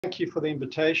Thank you for the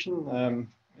invitation.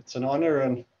 It's an honor,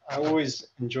 and I always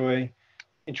enjoy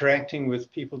interacting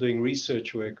with people doing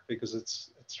research work because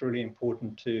it's really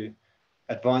important to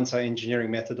advance our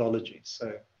engineering methodology.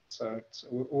 So it's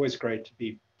always great to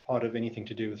be part of anything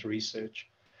to do with research.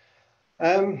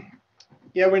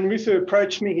 Yeah, when Muthu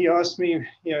approached me, he asked me,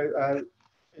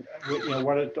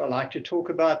 what I'd like to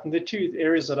talk about, and the two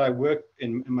areas that I work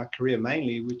in my career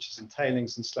mainly, which is in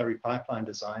tailings and slurry pipeline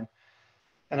design.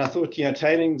 And I thought,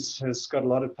 tailings has got a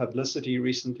lot of publicity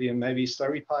recently, and maybe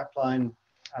slurry pipeline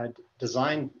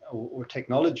design or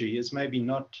technology is maybe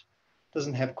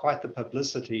doesn't have quite the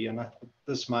publicity. And I thought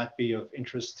this might be of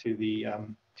interest to the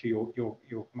to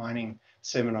your mining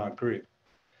seminar group.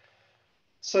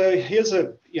 So here's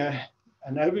an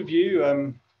overview.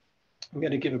 I'm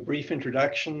going to give a brief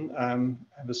introduction,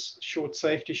 have a short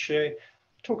safety share,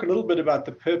 talk a little bit about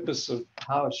the purpose of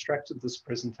how I've structured this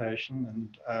presentation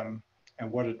and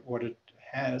what it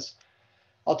has.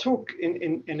 I'll talk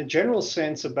in a general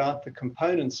sense about the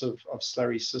components of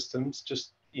slurry systems,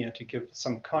 just to give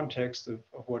some context of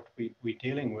what we're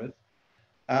dealing with.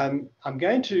 I'm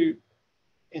going to,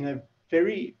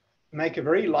 make a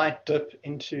very light dip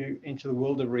into the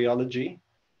world of rheology,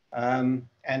 and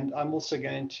I'm also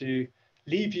going to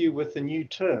leave you with a new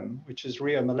term, which is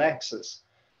rheomalaxis.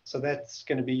 So that's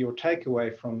going to be your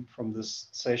takeaway from this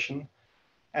session,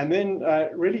 and then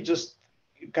really just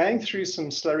going through some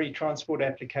slurry transport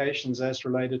applications as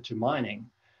related to mining.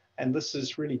 And this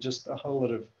is really just a whole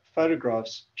lot of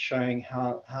photographs showing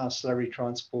how slurry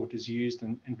transport is used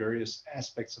in various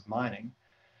aspects of mining.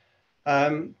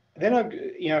 Then,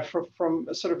 from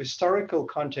a sort of historical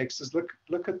context, is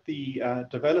look at the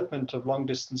development of long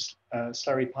distance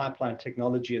slurry pipeline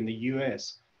technology in the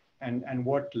US and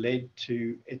what led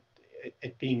to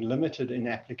it being limited in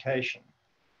application.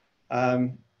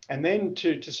 And then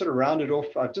to sort of round it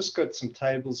off, I've just got some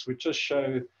tables which just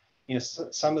show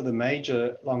some of the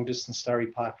major long distance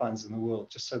slurry pipelines in the world,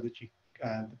 just so that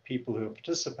the people who are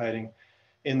participating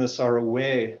in this are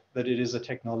aware that it is a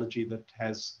technology that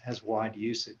has wide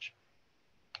usage.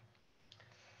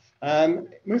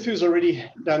 Muthu's already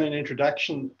done an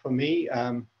introduction for me.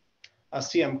 I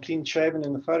see I'm clean shaven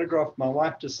in the photograph. My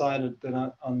wife decided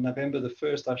that on November the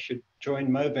 1st, I should join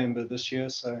Movember this year.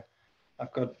 So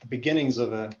I've got the beginnings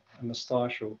of a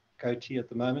moustache or goatee at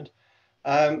the moment.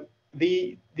 On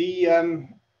the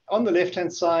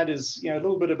left-hand side is a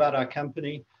little bit about our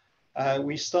company.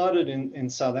 We started in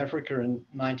South Africa in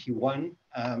 '91.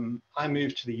 I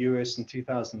moved to the US in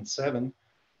 2007,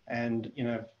 and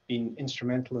been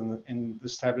instrumental in the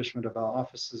establishment of our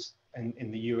offices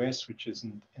in the US, which is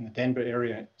in the Denver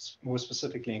area, more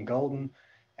specifically in Golden,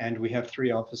 and we have 3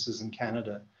 offices in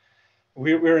Canada.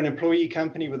 We're an employee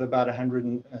company with about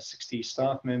 160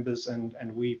 staff members,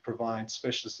 and we provide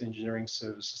specialist engineering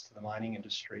services to the mining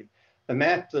industry. The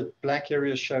map, the black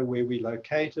areas show where we're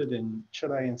located in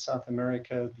Chile and South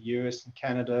America, the US and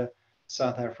Canada,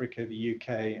 South Africa, the UK,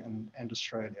 and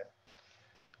Australia.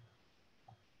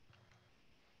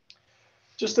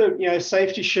 Just a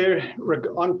safety share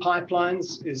on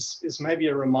pipelines is maybe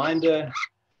a reminder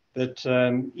that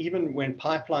even when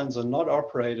pipelines are not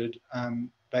operated,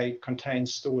 they contain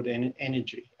stored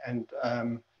energy. And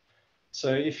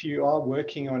so if you are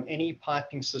working on any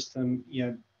piping system,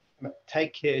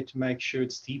 take care to make sure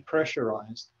it's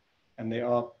depressurized. And there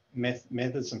are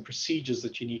methods and procedures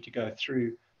that you need to go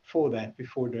through for that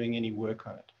before doing any work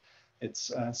on it.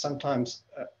 It's sometimes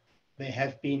there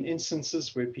have been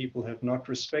instances where people have not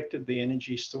respected the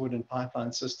energy stored in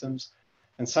pipeline systems.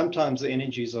 And sometimes the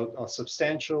energies are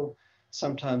substantial.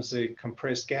 Sometimes the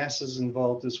compressed gases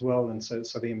involved as well, and so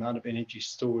the amount of energy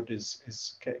stored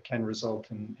can result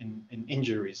in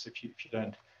injuries if you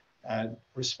don't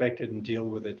respect it and deal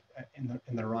with it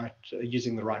in the right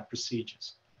using the right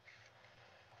procedures.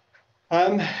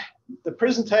 The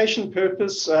presentation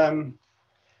purpose.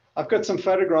 I've got some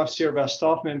photographs here of our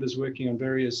staff members working on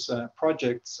various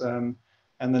projects, and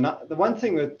the one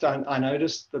thing that I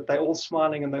noticed that they're all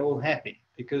smiling and they're all happy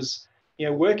because.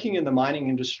 Working in the mining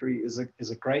industry is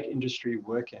a great industry to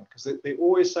work in because there are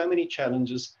always so many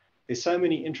challenges. There's so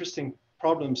many interesting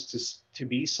problems to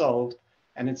be solved,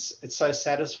 and it's so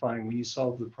satisfying when you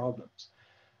solve the problems.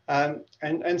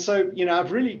 And so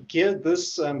I've really geared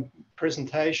this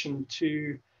presentation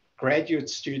to graduate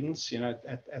students,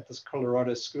 at this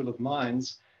Colorado School of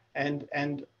Mines, and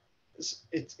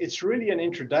it's really an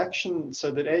introduction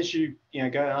so that as you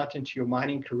go out into your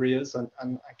mining careers, and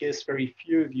I guess very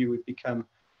few of you would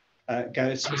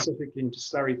go specifically into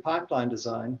slurry pipeline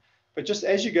design, but just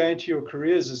as you go into your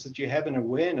careers is that you have an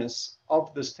awareness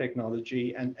of this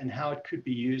technology and how it could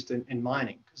be used in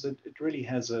mining, because it really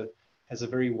has has a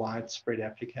very widespread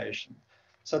application.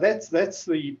 So that's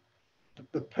the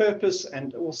purpose,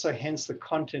 and also hence the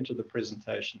content of the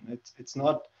presentation. It's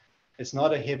not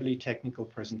a heavily technical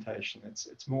presentation.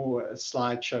 It's more a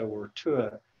slideshow or a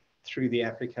tour through the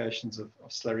applications of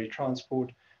slurry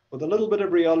transport, with a little bit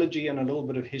of rheology and a little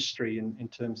bit of history in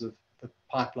terms of the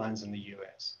pipelines in the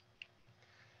US.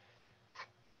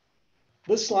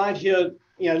 This slide here,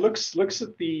 looks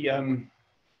at the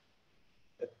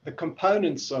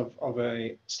components of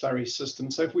a slurry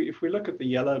system. So if we look at the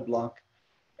yellow block,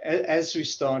 as we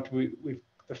start,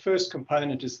 the first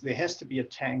component is there has to be a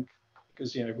tank,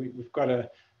 because we've got a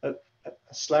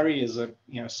slurry is a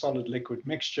solid liquid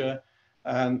mixture,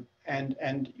 and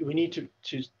we need to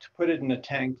put it in a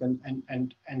tank,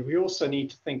 and we also need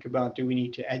to think about, do we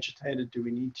need to agitate it? Do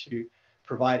we need to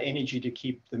provide energy to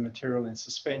keep the material in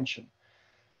suspension?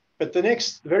 But the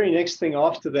very next thing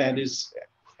after that is,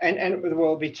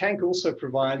 well, the tank also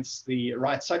provides the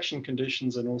right suction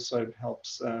conditions, and also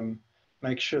helps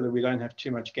make sure that we don't have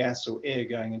too much gas or air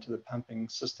going into the pumping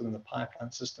system and the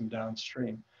pipeline system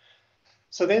downstream.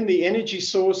 So then the energy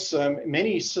source,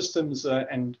 many systems,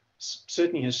 and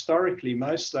certainly historically,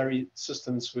 most slurry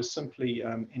systems were simply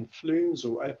in flumes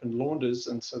or open launders,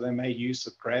 and so they made use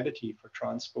of gravity for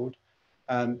transport.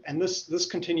 And this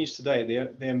continues today.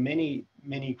 There are many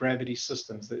gravity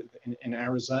systems in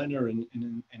Arizona and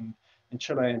in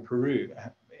Chile and Peru,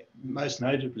 most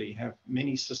notably, have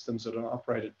many systems that are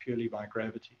operated purely by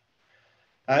gravity.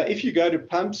 If you go to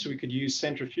pumps, we could use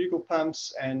centrifugal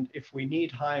pumps, and if we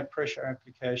need higher pressure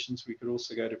applications, we could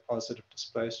also go to positive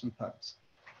displacement pumps.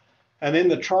 And then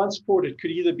the transport, it could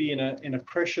either be in a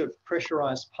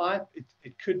pressurized pipe.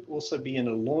 It could also be in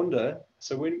a launder.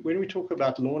 So when we talk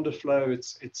about launder flow,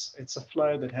 it's a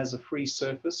flow that has a free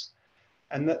surface,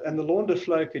 and the launder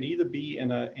flow could either be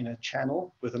in a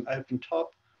channel with an open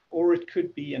top, or it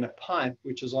could be in a pipe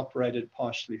which is operated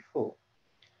partially full.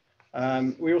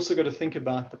 We also got to think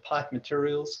about the pipe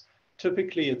materials.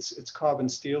 Typically, it's carbon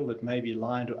steel that may be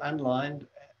lined or unlined.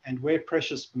 And where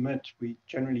pressures permit, we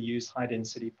generally use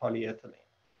high-density polyethylene.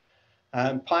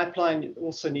 Pipeline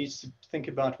also needs to think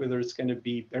about whether it's going to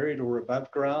be buried or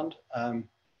above ground.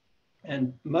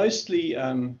 And mostly,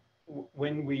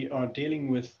 when we are dealing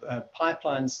with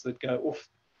pipelines that go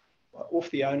off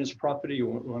the owner's property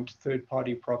or onto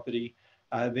third-party property,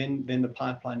 then the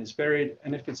pipeline is buried.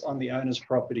 And if it's on the owner's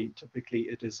property, typically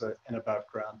it is an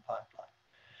above-ground pipeline.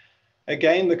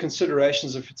 Again, the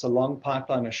considerations, if it's a long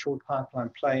pipeline, a short pipeline,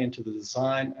 play into the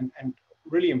design, and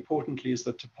really importantly is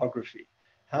the topography.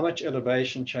 How much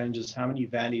elevation changes, how many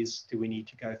valleys do we need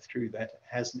to go through? That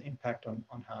has an impact on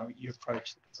how you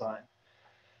approach the design.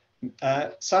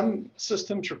 Some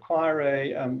systems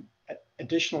require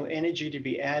additional energy to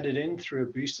be added in through a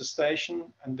booster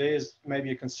station, and there's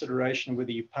maybe a consideration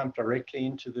whether you pump directly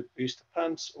into the booster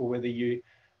pumps, or whether you,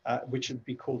 which would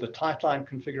be called a tight line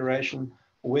configuration,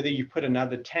 or whether you put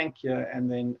another tank here and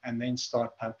then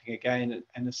start pumping again,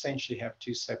 and essentially have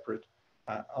two separate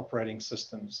operating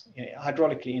systems,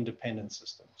 hydraulically independent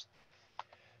systems.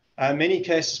 Many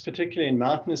cases, particularly in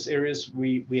mountainous areas,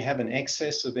 we have an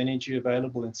excess of energy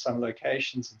available in some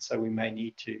locations, and so we may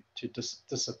need to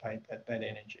dissipate that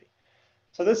energy.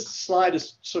 So this slide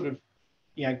is sort of,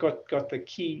 got the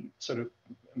key sort of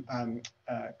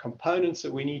components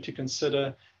that we need to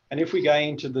consider. And if we go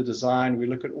into the design, we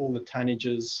look at all the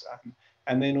tonnages,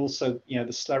 and then also,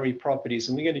 the slurry properties.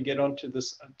 And we're going to get onto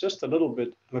this just a little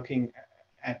bit, looking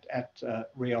at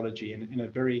rheology in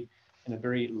a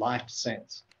very light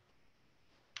sense.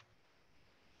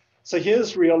 So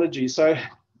here's rheology. So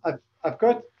I've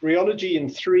got rheology in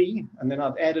 3, and then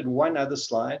I've added one other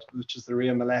slide, which is the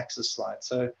rheomalaxis slide.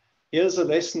 So here's a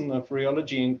lesson of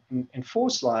rheology in 4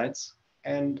 slides.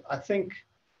 And I think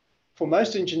for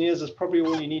most engineers, that's probably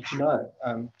all you need to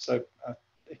know. So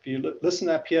if you listen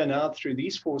up here now through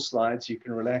these 4 slides, you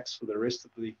can relax for the rest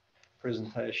of the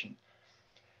presentation.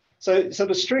 So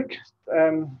the strict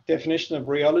definition of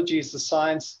rheology is the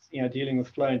science, dealing with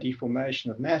flow and deformation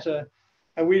of matter.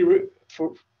 And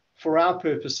for our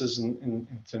purposes in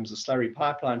terms of slurry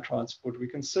pipeline transport, we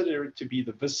consider it to be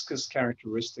the viscous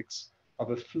characteristics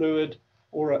of a fluid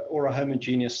or a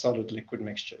homogeneous solid liquid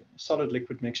mixture. Solid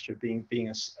liquid mixture being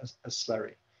a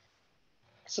slurry.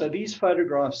 So these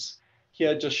photographs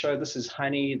here just show this is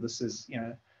honey, this is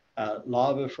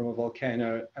lava from a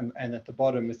volcano, and at the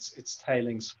bottom it's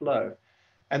tailings flow.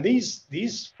 And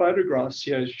these photographs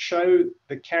here show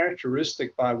the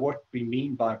characteristic by what we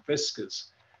mean by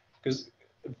viscous, because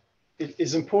it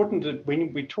is important that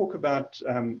when we talk about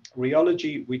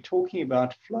rheology, we're talking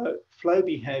about flow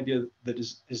behavior that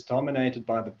is dominated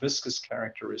by the viscous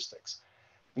characteristics.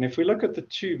 And if we look at the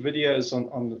two videos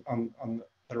on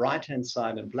the right-hand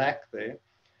side in black there,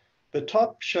 the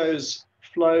top shows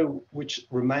flow which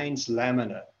remains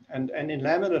laminar. And in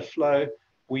laminar flow,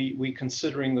 we're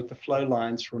considering that the flow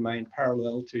lines remain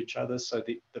parallel to each other, so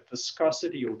the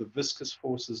viscosity or the viscous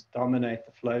forces dominate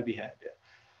the flow behavior.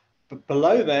 But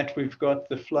below that, we've got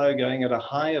the flow going at a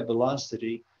higher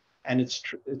velocity, and it's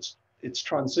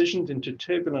transitioned into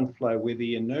turbulent flow where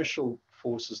the inertial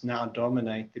forces now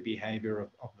dominate the behavior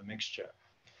of the mixture.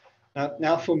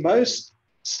 Now, for most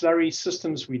slurry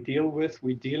systems we deal with,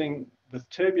 we're dealing with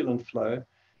turbulent flow,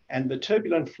 and the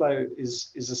turbulent flow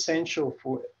is essential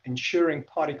for ensuring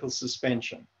particle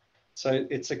suspension. So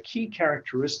it's a key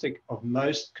characteristic of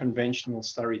most conventional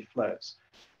slurry flows.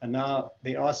 And now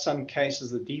there are some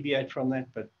cases that deviate from that,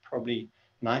 but probably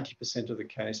 90% of the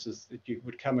cases that you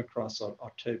would come across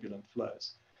are turbulent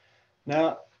flows.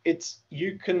 Now,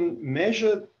 you can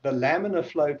measure the laminar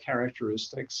flow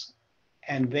characteristics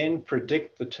and then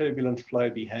predict the turbulent flow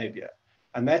behavior.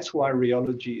 And that's why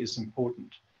rheology is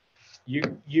important.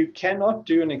 You cannot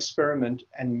do an experiment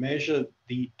and measure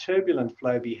the turbulent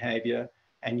flow behavior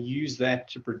and use that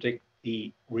to predict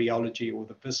the rheology or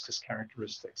the viscous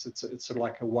characteristics. It's sort of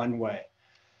like a one-way.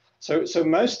 So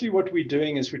mostly what we're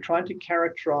doing is we're trying to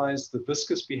characterize the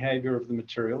viscous behavior of the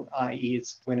material, i.e.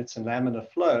 it's when it's in laminar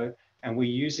flow, and we're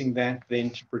using that then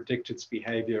to predict its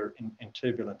behavior in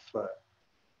turbulent flow.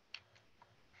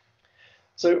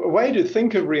 So a way to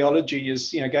think of rheology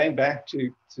is, going back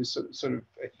to sort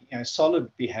of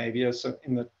solid behavior. So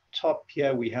in the top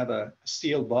here, we have a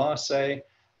steel bar, say,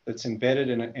 that's embedded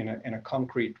in a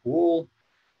concrete wall,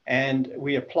 and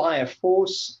we apply a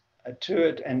force to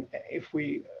it, and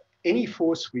any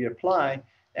force we apply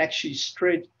actually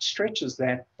stretches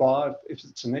that bar. If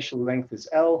its initial length is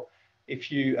L,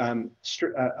 if you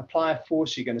apply a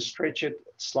force, you're going to stretch it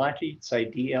slightly, say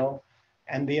DL,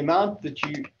 and the amount that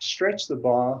you stretch the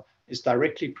bar is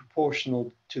directly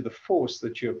proportional to the force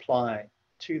that you apply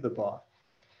to the bar.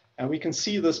 And we can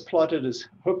see this plotted as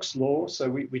Hooke's law. So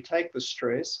we take the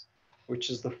stress, which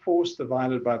is the force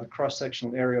divided by the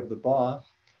cross-sectional area of the bar,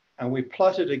 and we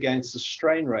plot it against the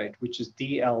strain rate, which is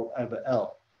DL over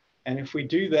L. And if we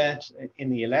do that in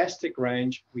the elastic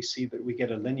range, we see that we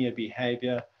get a linear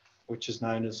behavior, which is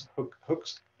known as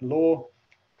Hooke's law.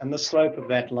 And the slope of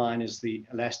that line is the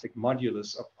elastic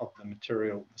modulus of the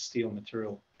material, the steel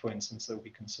material, for instance, that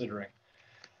we're considering.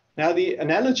 Now, the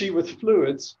analogy with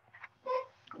fluids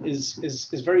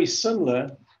is very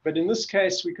similar, but in this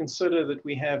case, we consider that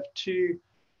we have two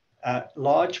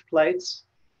large plates,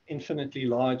 infinitely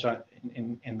large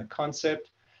in the concept,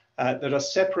 that are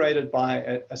separated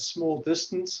by a small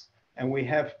distance, and we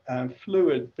have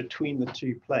fluid between the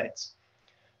two plates.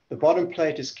 The bottom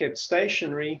plate is kept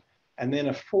stationary, and then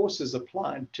a force is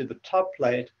applied to the top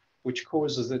plate, which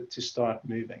causes it to start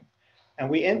moving. And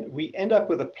we end up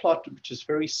with a plot which is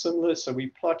very similar. So we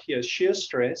plot here shear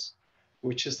stress,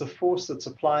 which is the force that's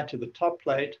applied to the top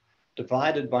plate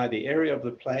divided by the area of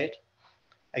the plate,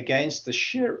 against the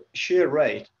shear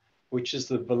rate, which is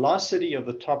the velocity of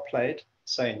the top plate,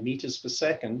 say in meters per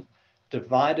second,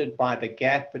 divided by the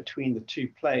gap between the two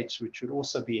plates, which would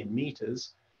also be in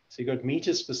meters. So you've got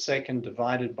meters per second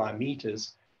divided by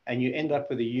meters, and you end up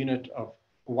with a unit of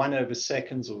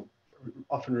 1/seconds, or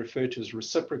often referred to as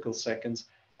reciprocal seconds,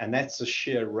 and that's the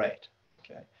shear rate.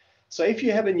 Okay. So if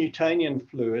you have a Newtonian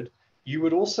fluid, you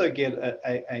would also get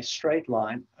a straight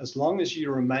line as long as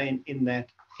you remain in that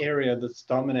area that's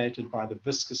dominated by the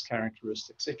viscous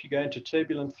characteristics. If you go into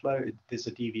turbulent flow, there's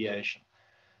a deviation.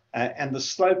 And the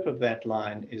slope of that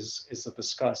line is the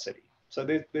viscosity. So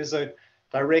there's a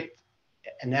direct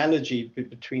analogy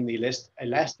between the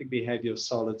elastic behavior of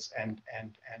solids and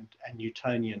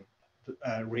Newtonian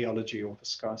rheology or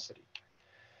viscosity.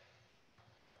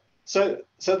 So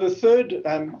the third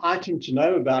item to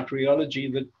know about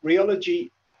rheology, that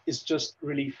rheology is just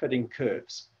really fitting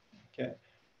curves. Okay.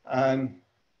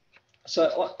 So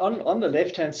on the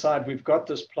left-hand side, we've got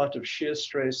this plot of shear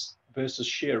stress versus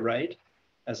shear rate,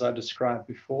 as I described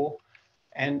before.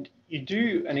 And you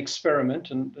do an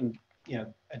experiment, and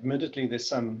admittedly, there's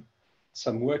some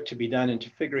work to be done into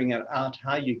figuring out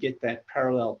how you get that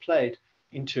parallel plate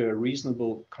into a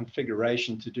reasonable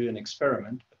configuration to do an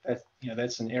experiment. But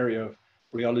that's an area of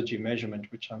rheology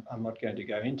measurement, which I'm not going to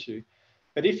go into.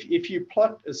 But if you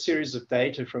plot a series of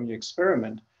data from your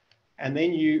experiment, and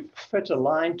then you fit a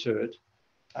line to it,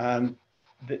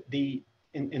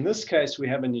 in this case, we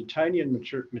have a Newtonian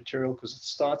material because it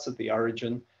starts at the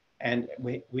origin, and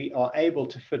we are able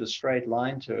to fit a straight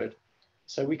line to it.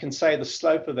 So we can say the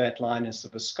slope of that line is the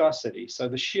viscosity. So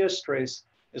the shear stress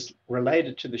is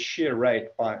related to the shear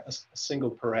rate by a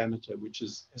single parameter, which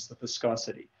is the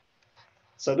viscosity.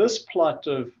 So this plot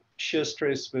of shear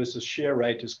stress versus shear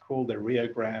rate is called a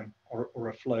rheogram or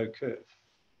a flow curve.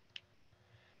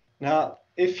 Now,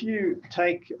 if you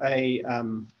take a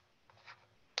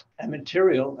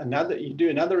material, you do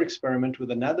another experiment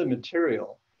with another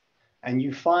material, and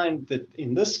you find that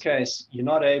in this case, you're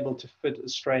not able to fit a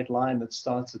straight line that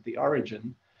starts at the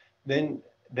origin, then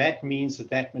that means that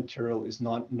that material is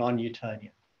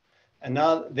non-Newtonian. And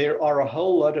now there are a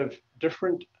whole lot of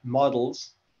different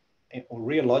models, or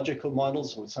rheological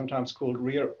models, or sometimes called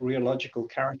rheological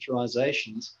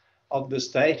characterizations of this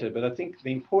data. But I think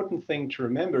the important thing to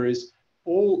remember is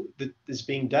all that is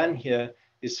being done here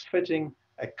is fitting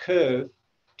a curve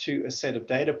to a set of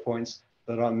data points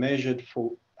that are measured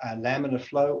for laminar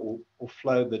flow or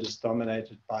flow that is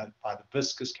dominated by the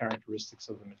viscous characteristics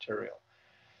of the material.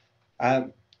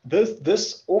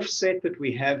 This offset that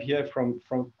we have here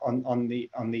on the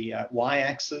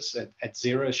y-axis at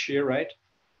zero shear rate,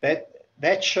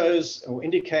 that shows or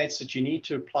indicates that you need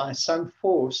to apply some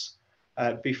force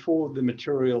before the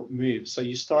material moves. So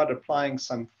you start applying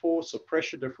some force or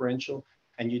pressure differential,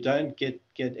 and you don't get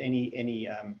any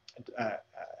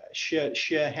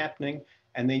shear happening,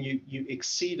 and then you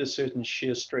exceed a certain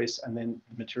shear stress, and then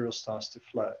the material starts to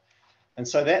flow. And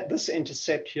so this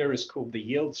intercept here is called the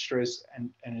yield stress,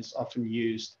 and is often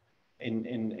used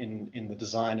in the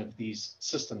design of these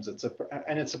systems. It's a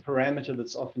parameter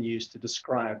that's often used to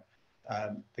describe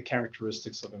the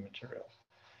characteristics of a material.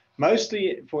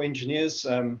 Mostly for engineers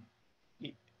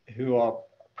who are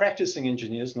practicing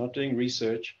engineers, not doing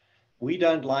research, we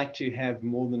don't like to have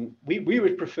more than, we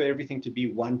would prefer everything to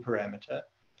be one parameter.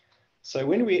 So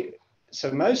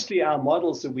mostly our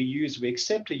models that we use, we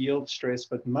accept a yield stress,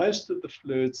 but most of the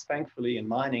fluids, thankfully in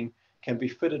mining, can be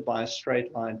fitted by a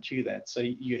straight line to that. So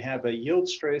you have a yield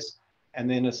stress and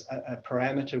then a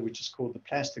parameter which is called the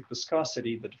plastic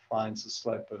viscosity that defines the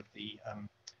slope of the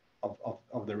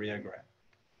rheogram.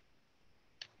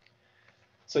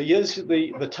 So here's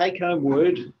the take-home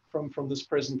word from this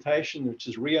presentation, which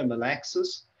is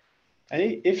rheomalaxis. And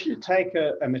if you take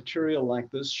a material like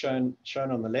this shown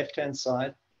on the left-hand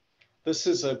side, this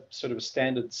is a sort of a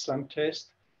standard slump test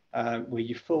where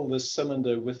you fill this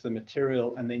cylinder with the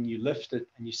material and then you lift it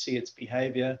and you see its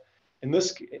behavior. In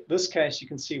this case, you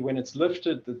can see when it's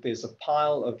lifted that there's a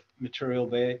pile of material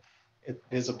there.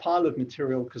 There's a pile of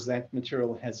material because that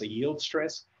material has a yield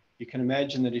stress. You can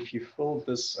imagine that if you filled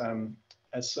this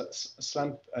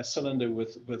a cylinder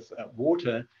with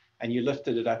water and you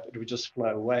lifted it up, it would just flow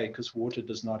away because water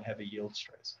does not have a yield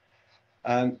stress.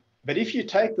 But if you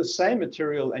take the same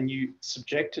material and you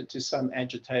subject it to some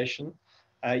agitation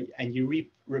and you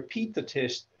repeat the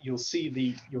test,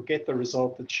 you'll get the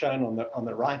result that's shown on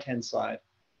the right-hand side,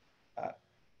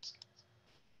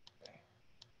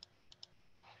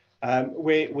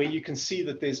 where you can see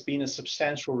that there's been a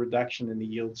substantial reduction in the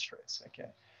yield stress. Okay,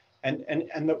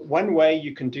 and the one way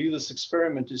you can do this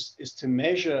experiment is to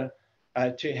measure,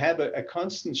 to have a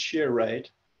constant shear rate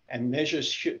and measure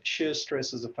shear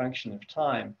stress as a function of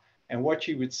time. And what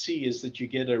you would see is that you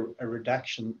get a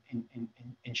reduction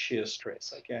in shear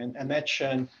stress, okay? And that's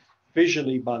shown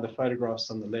visually by the photographs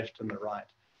on the left and the right.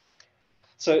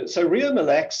 So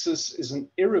rheomalaxis is an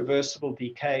irreversible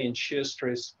decay in shear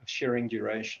stress of shearing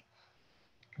duration.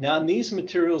 Now, in these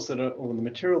materials or the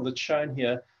material that's shown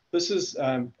here, this is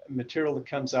material that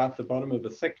comes out the bottom of a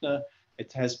thickener.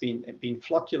 It has been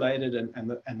flocculated, and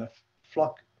the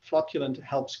flocculant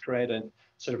helps create a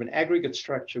sort of an aggregate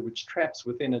structure which traps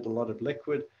within it a lot of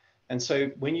liquid. And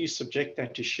so when you subject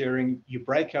that to shearing, you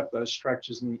break up those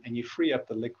structures and you free up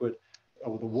the liquid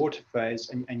or the water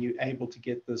phase, and you're able to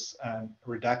get this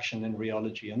reduction in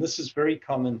rheology. And this is very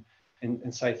common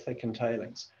in say, thickened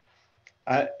tailings.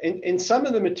 In some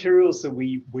of the materials that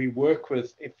we work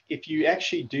with, if you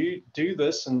actually do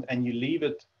this and you leave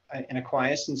it in a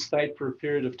quiescent state for a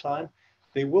period of time,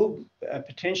 there will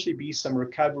potentially be some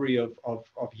recovery of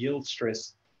yield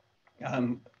stress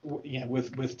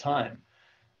with time.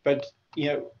 But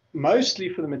mostly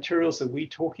for the materials that we're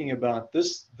talking about,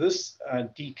 this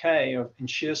decay in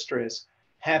shear stress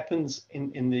happens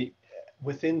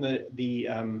within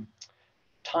the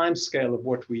time scale of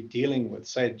what we're dealing with,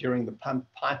 say during the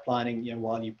pipelining,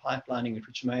 while you're pipelining it,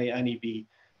 which may only be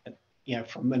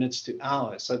from minutes to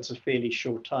hours. So it's a fairly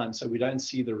short time. So we don't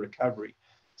see the recovery.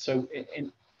 So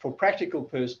for practical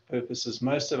purposes,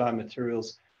 most of our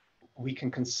materials, we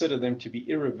can consider them to be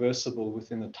irreversible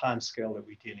within the time scale that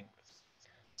we're dealing with.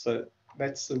 So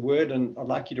that's the word, and I'd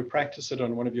like you to practice it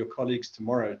on one of your colleagues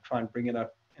tomorrow. Try and bring it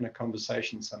up in a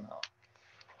conversation somehow.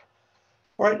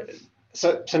 All right,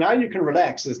 so now you can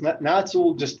relax. Now it's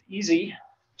all just easy,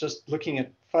 just looking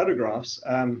at photographs.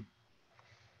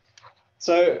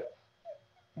 So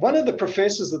one of the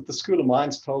professors at the School of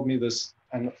Mines told me this,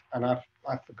 and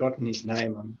I've forgotten his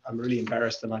name. I'm really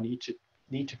embarrassed, and I need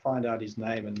to find out his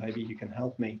name, and maybe you can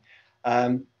help me.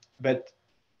 But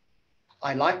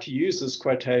I like to use this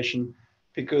quotation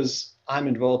because I'm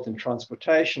involved in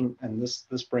transportation, and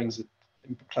this brings it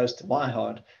close to my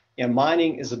heart. You know,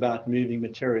 mining is about moving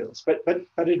materials, but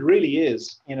it really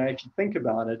is. You know, if you think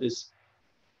about it, is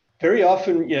very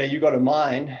often, you know, you've got a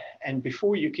mine, and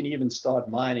before you can even start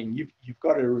mining, you've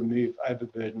got to remove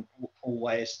overburden or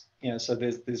waste. You know, so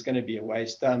there's going to be a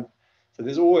waste dump. So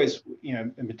there's always, you know,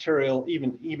 a material,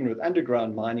 even with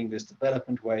underground mining, there's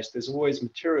development waste. There's always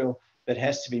material that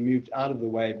has to be moved out of the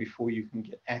way before you can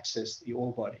get access to the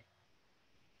ore body.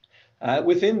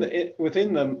 Within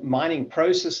the mining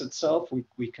process itself,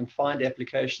 we can find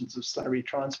applications of slurry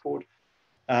transport.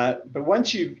 But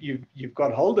once you've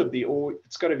got hold of the ore,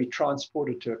 it's got to be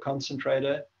transported to a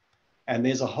concentrator. And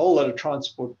there's a whole lot of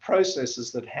transport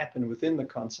processes that happen within the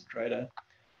concentrator.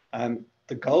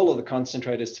 The goal of the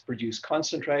concentrator is to produce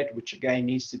concentrate, which again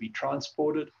needs to be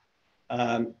transported.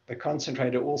 The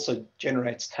concentrator also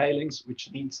generates tailings,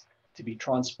 which needs to be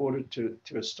transported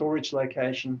to a storage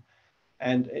location.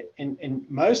 And in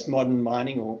most modern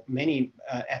mining, or many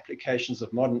applications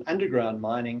of modern underground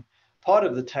mining, part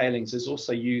of the tailings is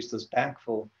also used as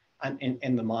backfill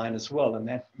in the mine as well. And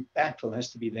that backfill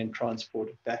has to be then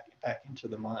transported back into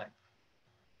the mine.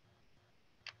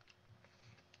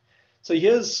 So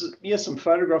here's some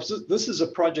photographs. This is a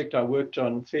project I worked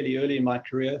on fairly early in my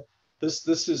career. This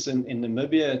is in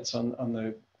Namibia. It's on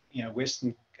the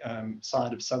western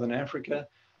side of Southern Africa.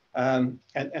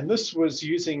 And this was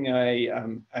using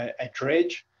a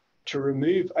dredge to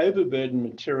remove overburden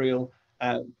material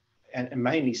and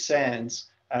mainly sands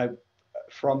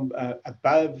from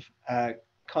above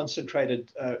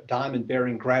concentrated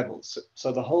diamond-bearing gravels.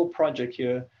 So the whole project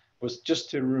here was just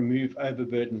to remove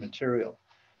overburden material.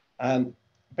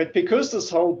 But because this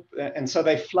whole, and so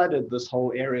they flooded this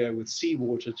whole area with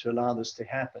seawater to allow this to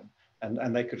happen,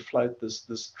 and they could float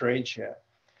this dredge here.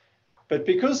 But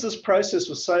because this process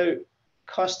was so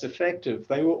cost effective,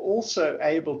 they were also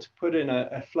able to put in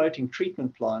a floating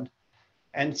treatment plant.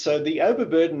 And so the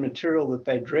overburden material that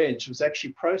they dredged was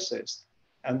actually processed,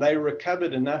 and they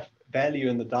recovered enough value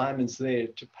in the diamonds there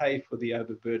to pay for the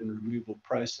overburden removal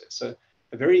process. So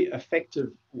a very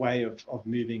effective way of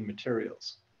moving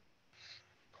materials.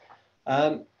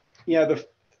 The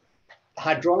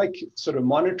hydraulic sort of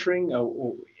monitoring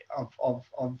of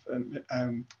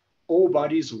ore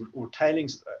bodies or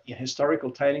tailings,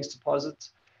 historical tailings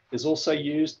deposits is also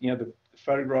used. The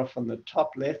photograph on the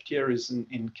top left here is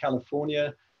in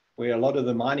California, where a lot of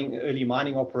the early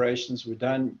mining operations were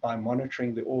done by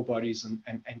monitoring the ore bodies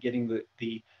and getting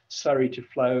the slurry to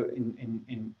flow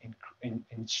in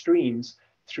streams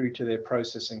through to their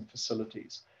processing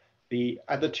facilities. The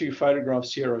other two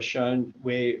photographs here are shown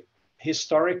where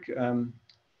historic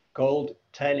gold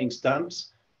tailings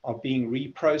dumps are being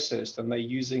reprocessed, and they're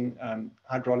using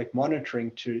hydraulic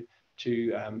monitoring to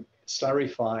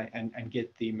slurrify and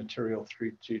get the material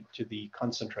through to the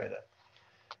concentrator.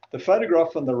 The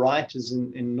photograph on the right is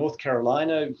in North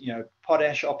Carolina,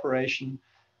 potash operation.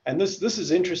 And this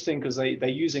is interesting because they're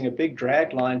using a big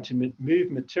drag line to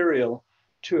move material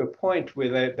to a point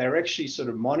where they're actually sort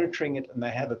of monitoring it, and they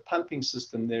have a pumping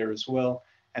system there as well.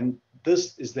 And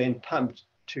this is then pumped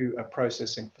to a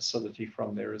processing facility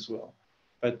from there as well.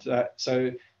 But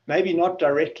so maybe not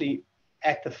directly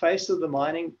at the face of the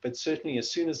mining, but certainly as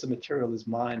soon as the material is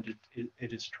mined,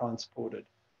 it is transported.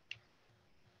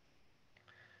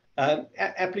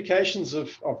 Applications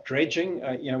of dredging,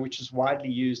 which is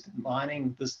widely used in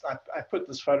mining. I put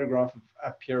this photograph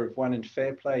up here of one in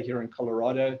Fairplay here in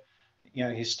Colorado,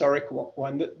 historic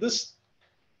one. This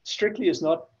strictly is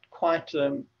not quite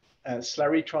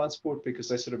slurry transport, because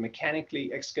they're sort of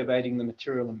mechanically excavating the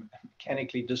material and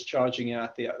mechanically discharging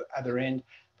out the other end.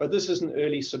 But this is an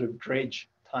early sort of dredge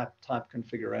type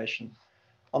configuration.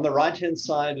 On the right-hand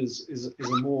side is a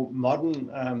more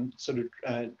modern sort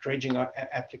of dredging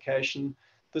application.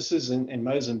 This is in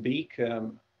Mozambique,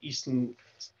 eastern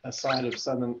side of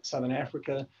Southern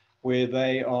Africa, where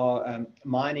they are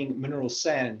mining mineral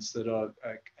sands that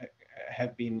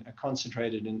have been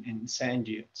concentrated in sand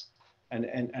dunes.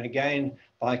 And again,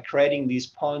 by creating these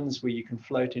ponds where you can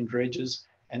float in dredges,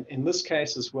 and in this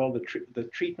case as well, the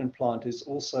treatment plant is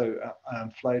also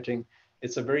floating.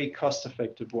 It's a very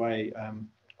cost-effective way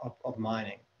of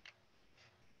mining.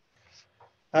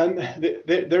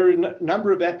 There are a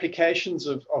number of applications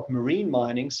of marine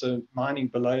mining, so mining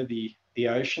below the the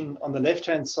ocean. On the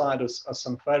left-hand side are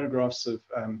some photographs of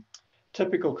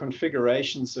typical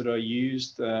configurations that are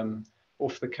used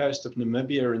off the coast of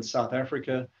Namibia in South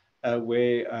Africa,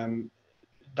 where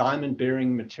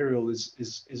diamond-bearing material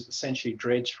is essentially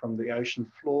dredged from the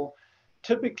ocean floor.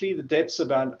 Typically, the depth's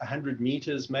about 100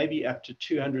 meters, maybe up to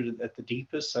 200 at the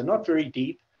deepest, so not very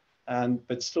deep,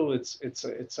 but still it's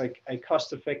a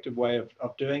cost-effective way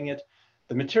of doing it.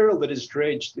 The material that is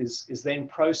dredged is then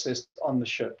processed on the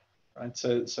ship, right?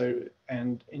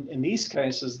 And in these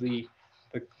cases, the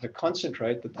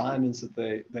concentrate, the diamonds that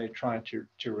they try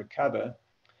to recover,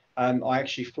 are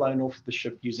actually flown off the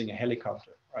ship using a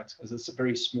helicopter, right? Because it's a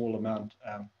very small amount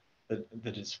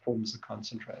that forms the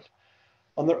concentrate.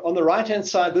 On the right-hand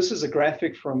side, this is a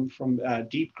graphic from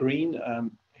Deep Green,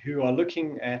 who are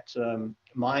looking at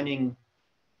mining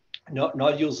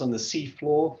nodules on the sea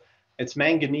floor. It's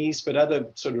manganese, but other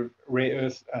sort of rare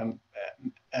earth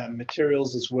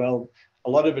materials as well. A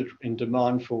lot of it in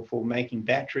demand for making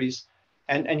batteries.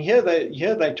 And here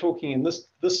they're talking in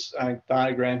this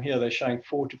diagram here. They're showing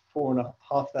 4,000 to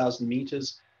 4,500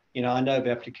 meters. You know, I know of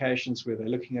applications where they're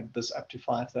looking at this up to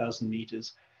 5,000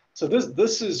 meters. So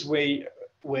this is where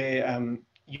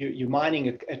you're mining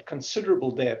at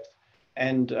considerable depth.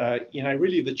 And, you know,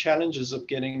 really the challenges of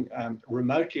getting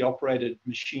remotely operated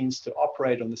machines to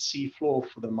operate on the sea floor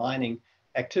for the mining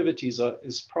activities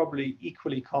is probably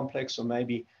equally complex, or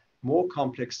maybe more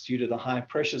complex due to the high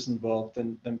pressures involved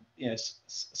than you know,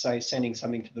 say, sending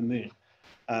something to the moon.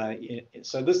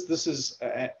 So this is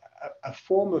a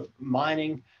form of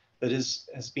mining that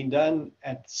has been done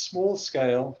at small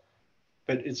scale,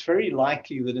 but it's very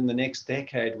likely that in the next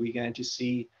decade, we're going to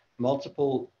see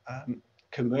multiple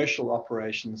commercial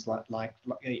operations like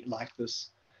this.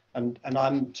 And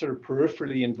I'm sort of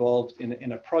peripherally involved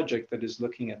in a project that is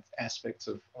looking at aspects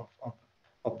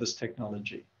of this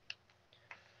technology.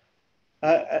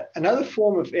 Another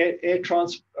form of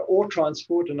ore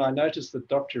transport, and I noticed that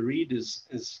Dr. Reed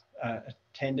is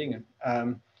attending,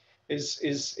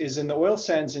 is in the oil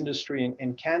sands industry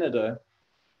in Canada,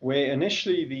 where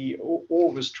initially the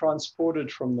ore was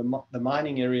transported from the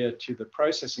mining area to the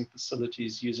processing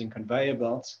facilities using conveyor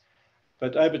belts.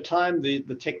 But over time,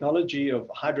 the technology of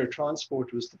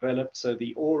hydrotransport was developed, so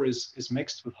the ore is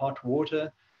mixed with hot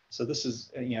water. So this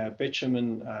is, you know,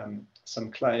 bitumen,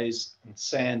 some clays and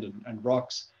sand and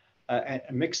rocks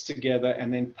mixed together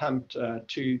and then pumped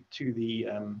to the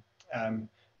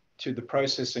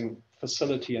processing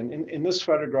facility. And in this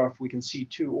photograph, we can see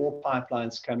two ore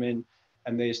pipelines come in,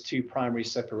 and there's two primary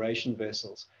separation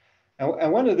vessels.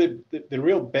 And one of the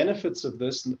real benefits of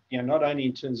this, you know, not only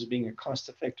in terms of being a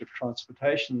cost-effective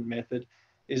transportation method,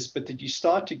 but that you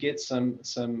start to get some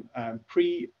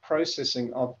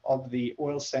pre-processing of the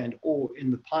oil sand ore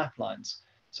in the pipelines.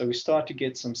 So we start to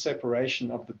get some separation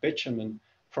of the bitumen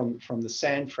from the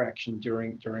sand fraction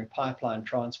during pipeline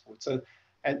transport. So,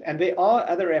 and there are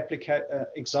other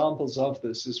examples of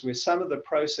this, is where some of the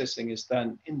processing is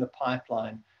done in the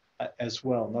pipeline as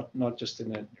well, not just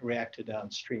in a reactor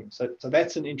downstream. So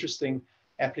that's an interesting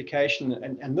application,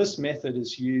 and this method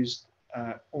is used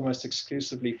almost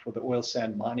exclusively for the oil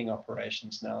sand mining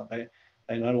operations now. They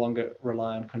no longer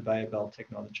rely on conveyor belt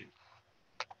technology.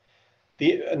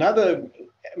 Another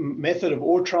method of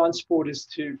ore transport is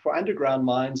for underground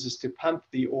mines is to pump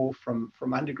the ore from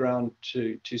underground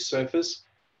to surface.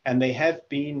 And there have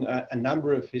been a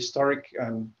number of historic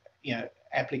you know,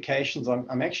 applications.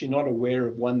 I'm actually not aware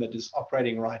of one that is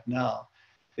operating right now.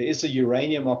 There is a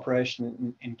uranium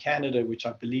operation in Canada, which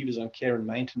I believe is on care and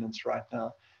maintenance right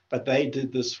now. But they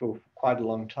did this for quite a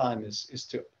long time, is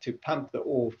to pump the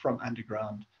ore from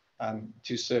underground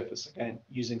to surface, again,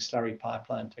 using slurry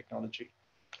pipeline technology.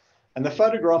 And the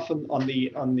photograph on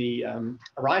the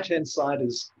right-hand side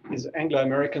is Anglo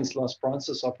American's Los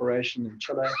Bronces operation in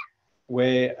Chile,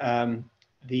 where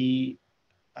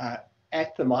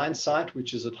at the mine site,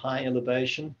 which is at high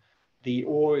elevation, the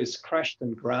ore is crushed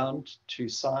and ground to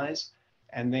size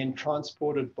and then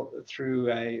transported through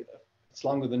it's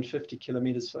longer than 50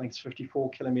 kilometers, I think it's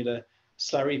 54 kilometer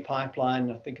slurry pipeline,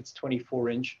 I think it's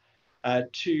 24-inch,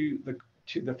 to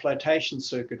the flotation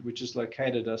circuit, which is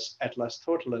located at Las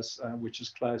Tortolas, which is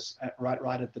close,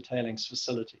 right at the tailings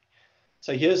facility.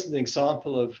 So here's an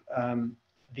example of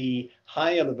the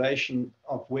high elevation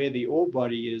of where the ore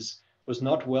body was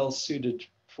not well suited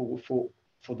for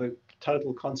the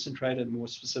total concentrate, and more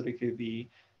specifically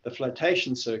the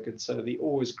flotation circuit. So the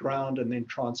ore is ground and then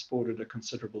transported a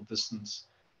considerable distance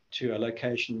to a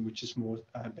location which is more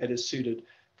better suited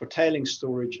for tailing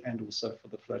storage and also for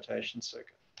the flotation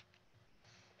circuit.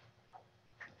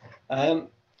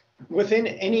 Within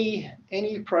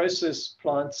any process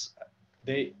plants,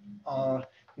 there are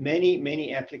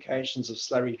many applications of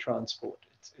slurry transport.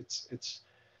 It's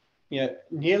you know,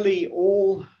 nearly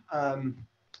all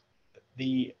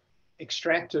the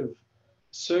extractive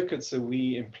circuits that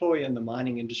we employ in the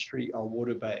mining industry are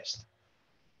water-based.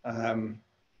 And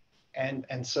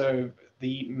so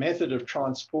the method of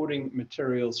transporting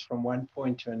materials from one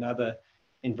point to another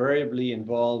invariably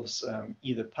involves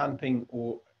either pumping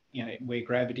or, you know, where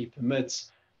gravity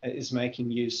permits, is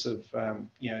making use of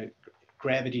you know,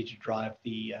 gravity to drive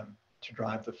the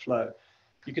flow.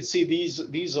 You can see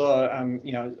these are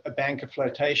you know, a bank of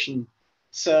flotation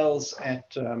cells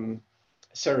at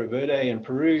Cerro Verde in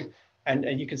Peru,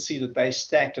 and you can see that they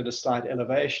stacked at a slight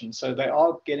elevation. So they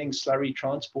are getting slurry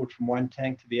transport from one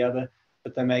tank to the other,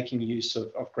 but they're making use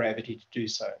of gravity to do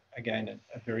so. Again,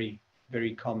 a very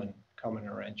common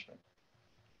arrangement.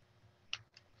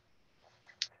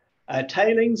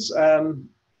 Tailings,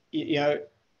 you know,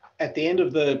 at the end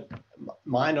of the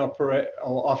mine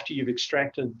or after you've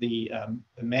extracted the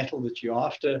metal that you're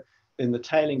after, then the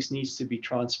tailings needs to be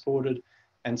transported.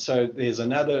 And so there's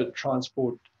another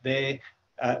transport there.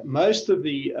 Most of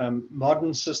the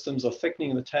modern systems are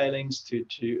thickening the tailings to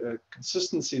a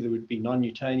consistency that would be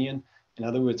non-Newtonian. In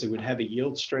other words, it would have a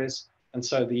yield stress. And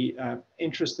so the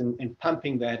interest in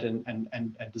pumping that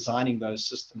and designing those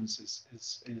systems is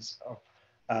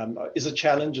a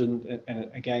challenge, and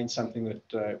again, something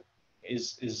that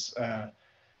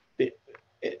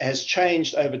it has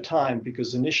changed over time,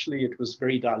 because initially it was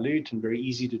very dilute and very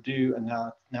easy to do, and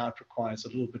now it requires a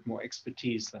little bit more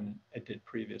expertise than it did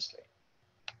previously.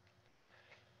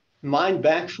 Mine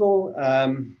backfill,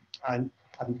 I'm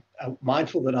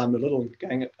mindful that I'm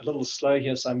going a little slow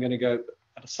here, so I'm going to go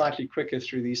slightly quicker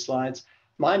through these slides.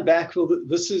 Mine backfill,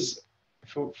 this is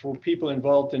for people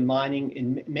involved in mining,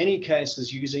 in many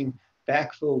cases using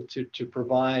backfill to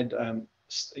provide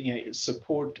you know,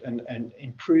 support and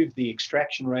improve the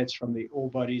extraction rates from the ore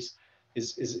bodies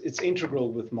it's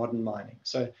integral with modern mining.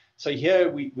 So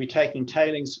here we're taking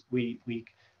tailings, we're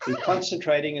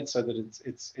concentrating it so that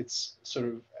it's sort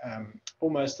of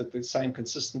almost at the same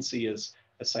consistency as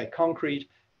say concrete,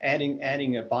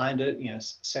 adding a binder, you know,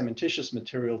 cementitious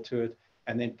material to it,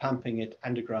 and then pumping it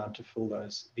underground to fill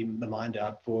the mined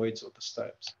out voids or the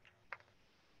stopes.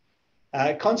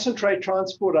 Concentrate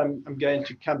transport, I'm going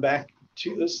to come back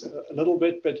to this a little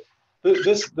bit, but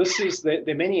this is, there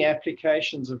are many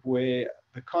applications of where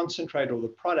the concentrate or the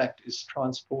product is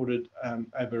transported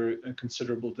over a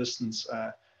considerable distance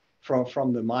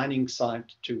from the mining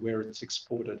site to where it's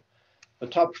exported. The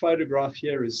top photograph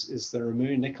here is the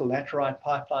Ramu nickel laterite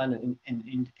pipeline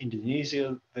in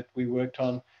Indonesia that we worked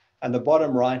on. And the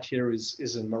bottom right here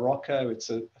is in Morocco. It's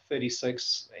a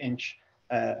 36-inch,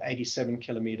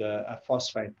 87-kilometer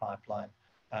phosphate pipeline,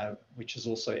 which is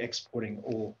also exporting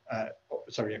a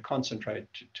concentrate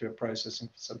to a processing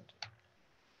facility.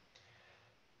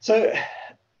 So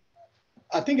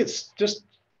I think it's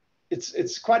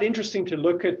quite interesting to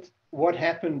look at what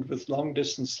happened with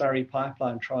long-distance slurry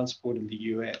pipeline transport in the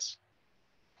US.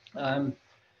 You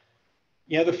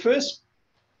know, the first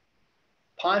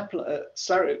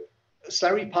slurry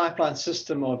pipeline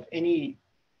system of any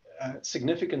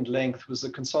significant length was the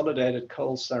consolidated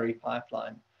coal slurry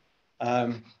pipeline.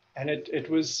 And it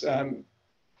was you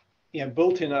know,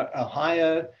 built in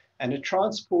Ohio, and it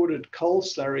transported coal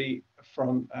slurry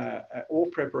from a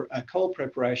coal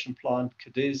preparation plant,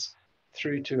 Cadiz,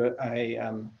 through to a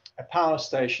power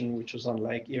station which was on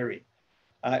Lake Erie.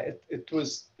 It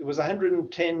was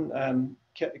 110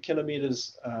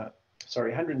 kilometers,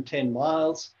 110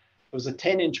 miles. It was a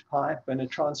 10-inch pipe, and it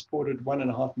transported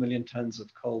 1.5 million tons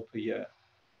of coal per year.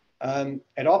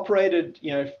 It operated,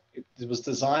 you know, it was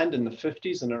designed in the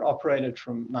 50s, and it operated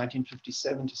from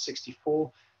 1957 to 64.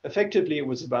 Effectively, it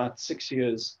was about 6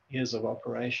 years of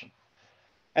operation.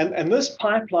 And this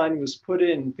pipeline was put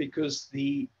in because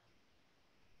the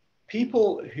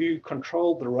people who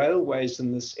controlled the railways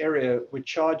in this area were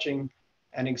charging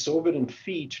an exorbitant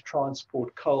fee to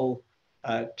transport coal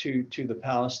to the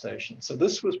power station. So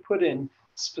this was put in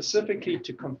specifically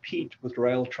to compete with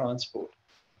rail transport.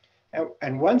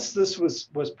 And once this was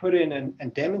put in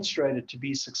and demonstrated to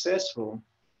be successful,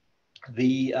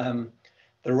 the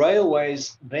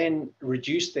railways then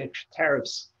reduced their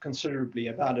tariffs considerably,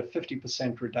 about a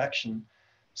 50% reduction,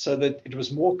 so that it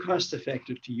was more cost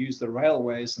effective to use the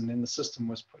railways, and then the system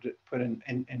was put in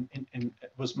and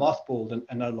was mothballed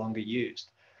and no longer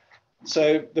used.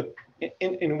 So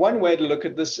in one way to look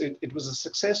at this, it was a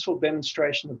successful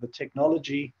demonstration of the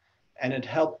technology, and it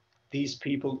helped these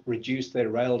people reduce their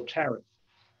rail tariff.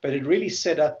 But it really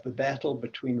set up the battle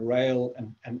between rail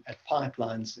and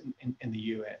pipelines in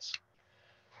the US.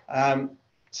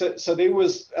 so there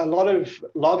was a lot of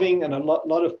lobbying and a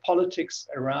lot of politics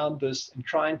around this and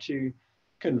trying to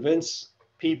convince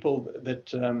people that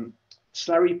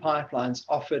slurry pipelines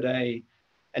offered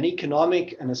an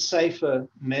economic and a safer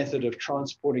method of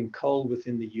transporting coal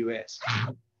within the US.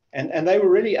 And they were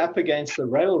really up against the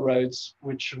railroads,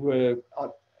 which were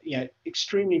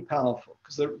extremely powerful,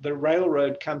 because the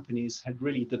railroad companies had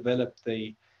really developed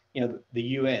the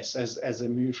US as they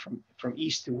moved from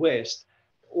east to west.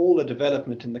 All the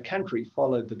development in the country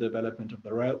followed the development of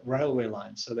the railway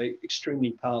lines. So they're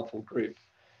extremely powerful group.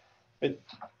 But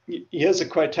here's a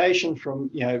quotation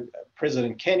from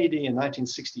President Kennedy in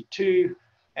 1962.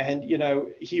 And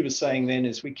he was saying then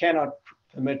is we cannot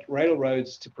permit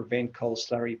railroads to prevent coal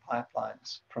slurry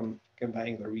pipelines from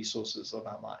conveying the resources of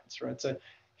our mines, right? So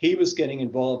he was getting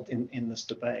involved in this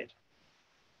debate.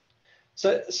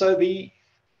 So the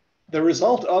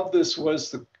result of this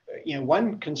was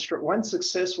one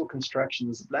successful construction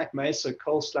is the Black Mesa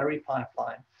coal slurry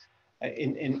pipeline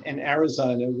in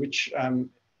Arizona, which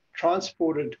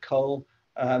transported coal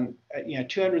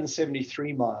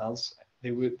 273 miles.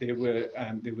 There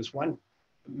was one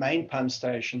main pump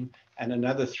station and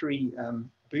another 3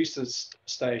 booster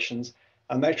stations,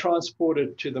 and they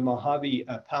transported to the Mojave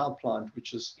power plant,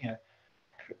 which is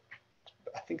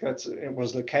I think it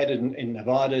was located in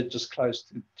Nevada, just close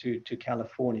to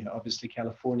California. Obviously,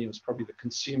 California was probably the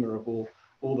consumer of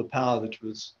all the power that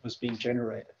was being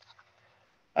generated.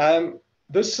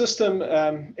 This system,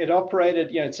 it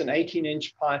operated, it's an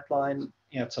 18-inch pipeline,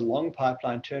 it's a long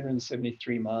pipeline,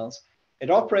 273 miles. It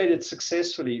operated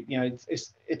successfully,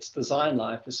 its design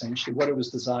life, essentially, what it was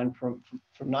designed from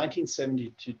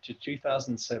 1970 to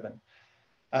 2007.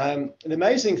 The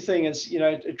amazing thing is,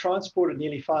 it transported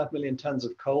nearly 5 million tons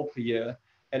of coal per year,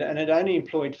 and it only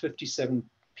employed 57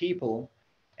 people,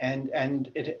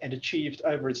 and it achieved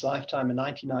over its lifetime a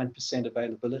 99%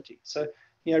 availability. So,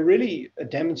 really a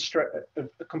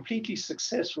completely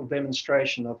successful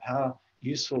demonstration of how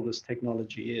useful this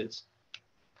technology is.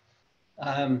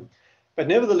 But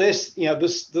nevertheless,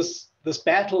 this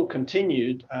battle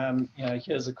continued.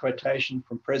 Here's a quotation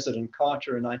from President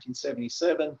Carter in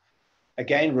 1977.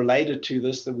 Again, related to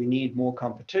this, that we need more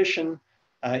competition.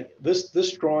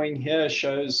 This drawing here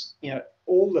shows,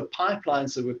 all the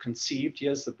pipelines that were conceived.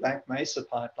 Here's the Black Mesa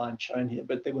pipeline shown here,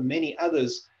 but there were many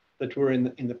others that were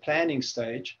in the planning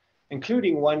stage,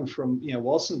 including one from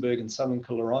Walsenburg in southern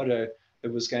Colorado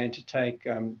that was going to take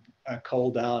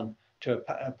coal down to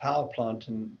a power plant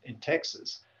in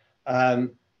Texas.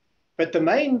 But the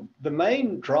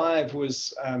main drive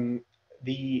was from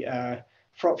the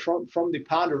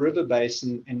Powder River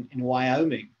Basin in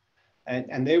Wyoming,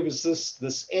 and there was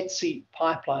this ETSI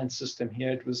pipeline system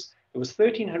here. It was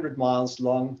 1,300 miles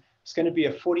long. It's going to be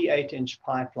a 48-inch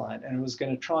pipeline, and it was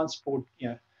going to transport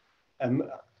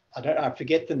I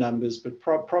forget the numbers, but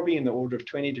probably in the order of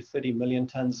 20 to 30 million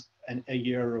tons a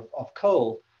year of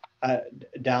coal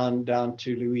down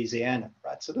to Louisiana,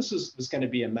 right? So this was going to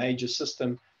be a major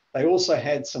system. They also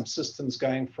had some systems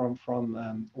going from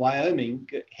Wyoming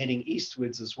heading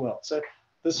eastwards as well. So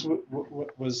this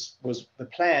was the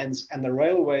plans, and the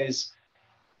railways.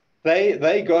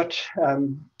 They got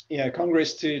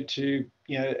Congress to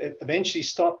eventually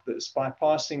stop this by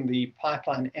passing the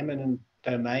Pipeline Eminent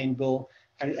Domain Bill,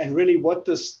 and really what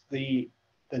the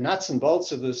nuts and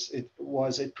bolts of this it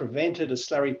prevented a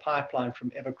slurry pipeline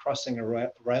from ever crossing a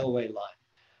railway line,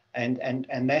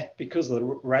 and that because of the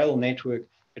rail network.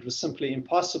 It was simply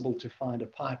impossible to find a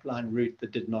pipeline route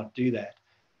that did not do that.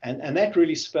 And that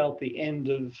really spelled the end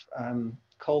of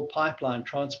coal pipeline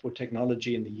transport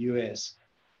technology in the US.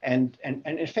 And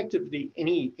effectively,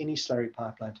 any slurry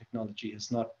pipeline technology has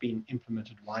not been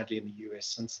implemented widely in the US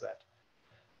since that.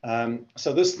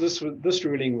 So this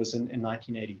ruling was in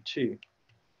 1982.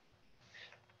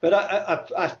 But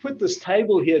I've put this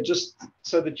table here just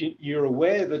so that you're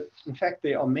aware that, in fact,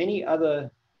 there are many other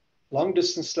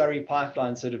long-distance slurry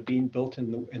pipelines that have been built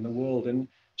in the world. And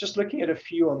just looking at a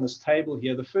few on this table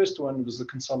here, the first one was the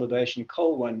consolidation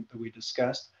coal one that we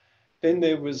discussed. Then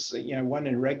there was one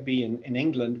in Rugby in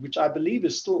England, which I believe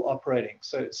is still operating.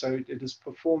 So it has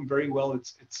performed very well.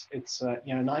 It's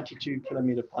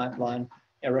 92-kilometer pipeline,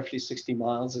 roughly 60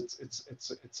 miles.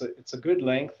 It's a good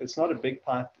length. It's not a big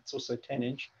pipe. It's also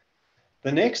 10-inch.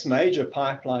 The next major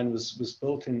pipeline was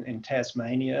built in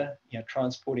Tasmania,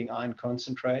 transporting iron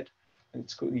concentrate.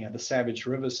 It's called the Savage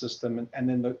River system, and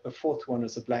then the fourth one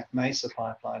is the Black Mesa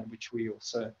pipeline, which we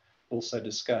also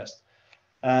discussed.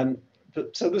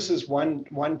 So this is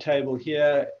one table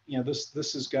here.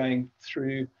 This is going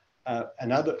through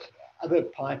other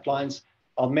pipelines.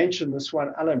 I'll mention this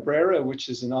one, Alumbrera, which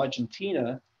is in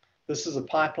Argentina. this is a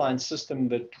pipeline system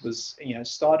that was,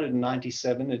 started in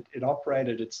 '97. It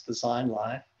operated its design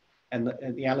life, and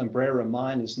the Alumbrera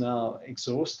mine is now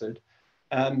exhausted.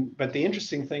 But the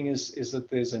interesting thing is that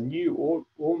there's a new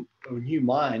new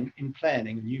mine in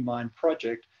planning, a new mine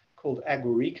project called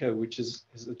Aguarica, which is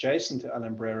adjacent to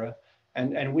Alumbrera,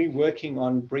 and we're working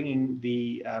on bringing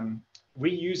the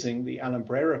reusing the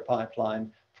Alumbrera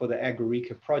pipeline for the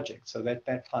Aguarica project, so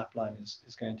that pipeline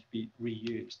is going to be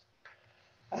reused.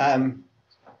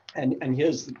 And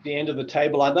here's the end of the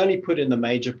table. I've only put in the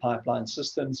major pipeline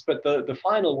systems, but the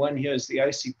final one here is the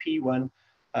OCP one,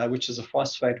 which is a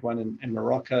phosphate one in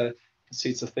Morocco. You can see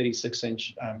it's a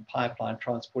 36-inch pipeline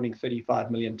transporting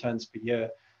 35 million tons per year.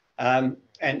 And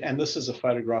this is a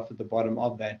photograph at the bottom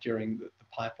of that during the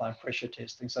pipeline pressure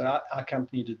testing. So our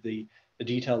company did the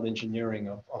detailed engineering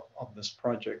of this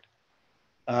project.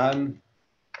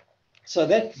 So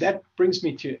that brings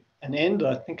me to an end.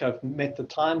 I think I've met the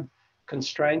time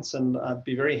constraints, and I'd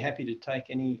be very happy to take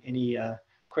any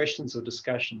questions or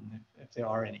discussion if there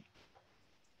are any.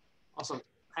 Awesome.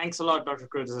 Thanks a lot, Dr.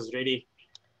 Cooke. This is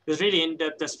really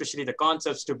in-depth, especially the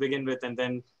concepts to begin with, and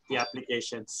then the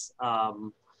applications.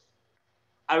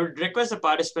 I would request the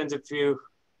participants, if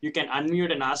you can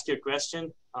unmute and ask your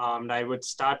question. I would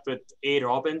start with A.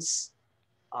 Robbins.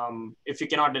 If you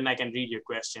cannot, then I can read your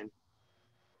question.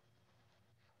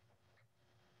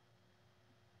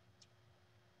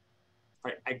 All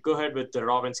right, I go ahead with the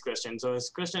Robbins question. So his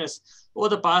question is, over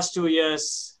the past 2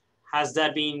 years, has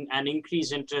there been an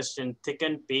increased interest in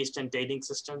thickened paste and tailing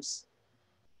systems?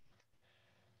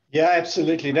 Yeah,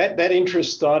 absolutely. That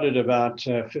interest started about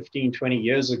 15, 20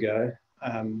 years ago,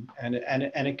 and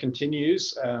it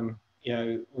continues.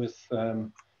 With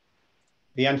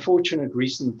the unfortunate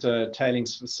recent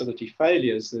tailings facility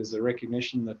failures, there's a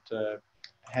recognition that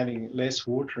having less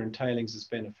water in tailings is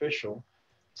beneficial.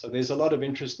 So there's a lot of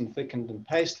interest in thickened and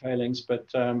paste tailings, but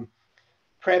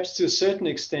perhaps to a certain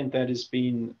extent that has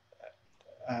been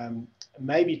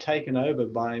maybe taken over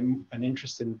by an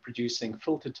interest in producing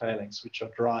filter tailings, which are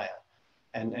drier,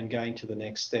 and going to the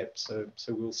next step. So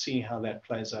we'll see how that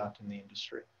plays out in the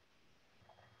industry.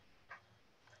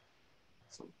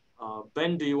 So,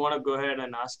 Ben, do you want to go ahead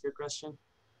and ask your question?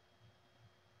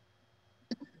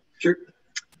 Sure.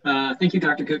 Thank you,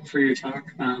 Dr. Cooke, for your talk.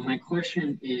 My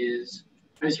question is,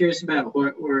 I was curious about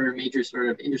what were major sort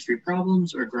of industry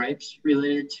problems or gripes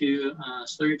related to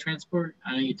slurry transport.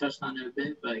 I know you touched on it a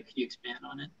bit, but could you expand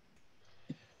on it?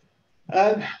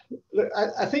 Look,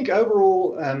 I think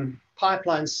overall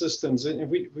pipeline systems, and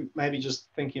we maybe just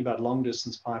thinking about long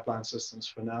distance pipeline systems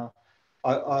for now,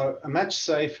 are a much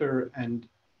safer and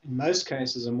in most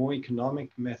cases a more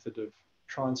economic method of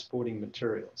transporting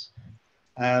materials.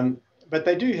 But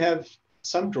they do have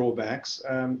some drawbacks.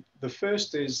 The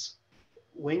first is,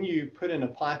 when you put in a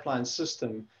pipeline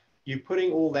system, you're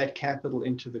putting all that capital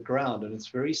into the ground, and it's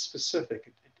very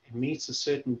specific. It meets a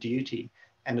certain duty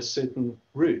and a certain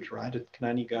route, right? It can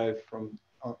only go from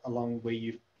along where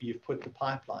you've put the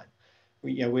pipeline.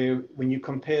 When you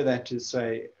compare that to,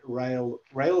 say,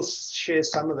 rails share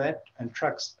some of that, and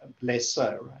trucks less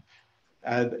so,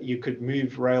 right? You could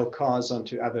move rail cars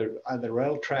onto other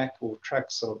rail track, or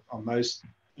trucks are most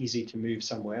easy to move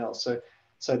somewhere else.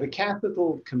 So the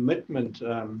capital commitment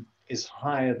is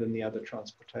higher than the other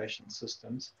transportation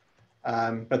systems,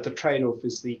 but the trade-off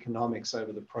is the economics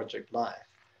over the project life.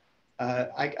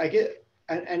 I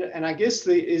guess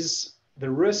there is the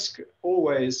risk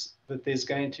always that there's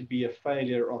going to be a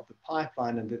failure of the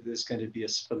pipeline and that there's going to be a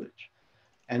spillage.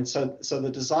 And so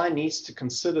the design needs to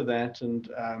consider that,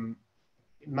 and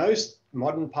most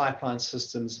modern pipeline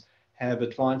systems have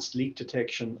advanced leak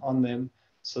detection on them,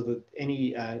 so that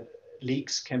any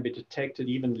leaks can be detected.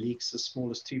 Even leaks as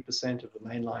small as 2% of the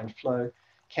mainline flow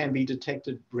can be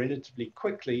detected relatively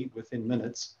quickly, within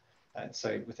minutes,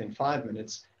 say within 5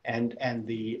 minutes, and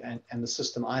the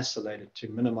system isolated to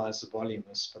minimize the volume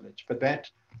of spillage. But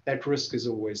that risk is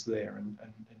always there, and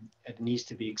it needs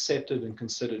to be accepted and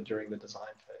considered during the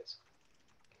design phase.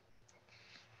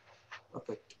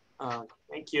 Perfect.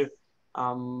 Thank you.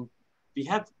 We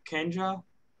have Kendra.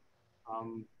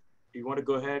 Do you want to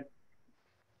go ahead?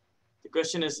 The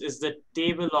question is the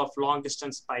table of long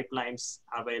distance pipelines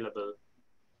available?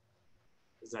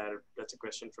 That's a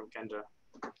question from Kendra.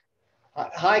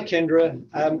 Hi, Kendra.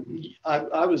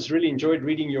 I was really enjoyed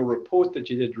reading your report that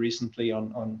you did recently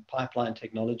on pipeline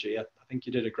technology. I think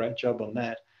you did a great job on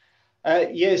that.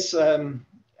 Yes,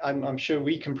 I'm sure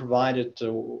we can provide it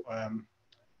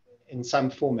in some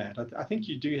format. I think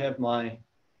you do have my,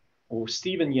 or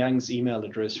Stephen Young's email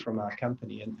address from our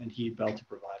company, and he'd be able to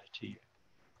provide it to you.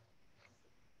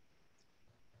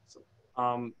 So,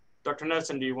 Dr.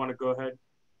 Nelson, do you want to go ahead?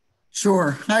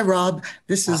 Sure. Hi, Rob.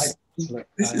 This is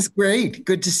great.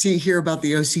 Good to hear about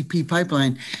the OCP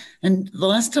pipeline. And the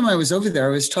last time I was over there,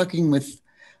 I was talking with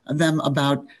them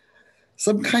about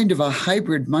some kind of a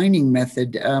hybrid mining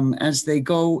method as they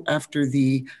go after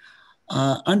the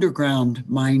underground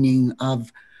mining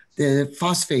of the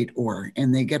phosphate ore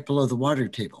and they get below the water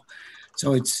table.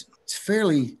 So it's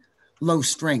fairly low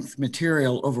strength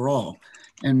material overall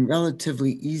and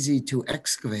relatively easy to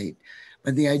excavate.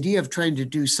 But the idea of trying to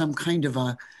do some kind of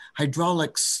a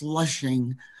hydraulic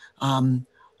slushing long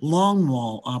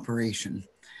wall operation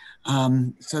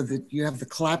so that you have the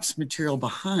collapsed material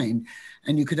behind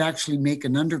and you could actually make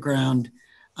an underground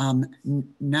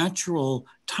natural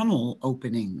tunnel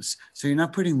openings. So you're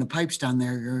not putting the pipes down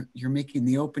there, you're making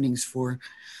the openings for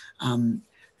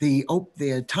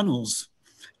the tunnels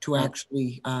to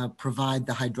actually provide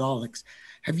the hydraulics.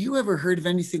 Have you ever heard of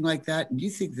anything like that? And do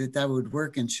you think that that would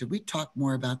work? And should we talk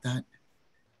more about that?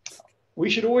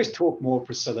 We should always talk more,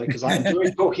 Priscilla, because I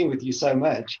enjoy talking with you so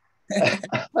much.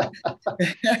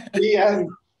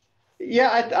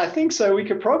 Yeah, I think so. We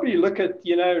could probably look at,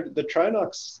 the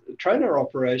Tronar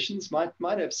operations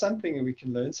might have something that we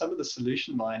can learn, some of the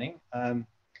solution mining.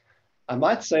 I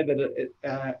might say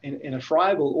that in a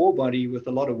friable ore body with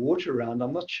a lot of water around,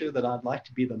 I'm not sure that I'd like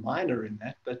to be the miner in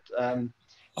that, but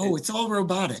it's all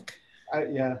robotic.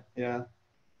 Yeah.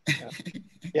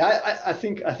 I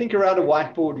think around a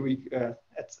whiteboard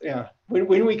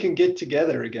when we can get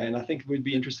together again, I think it would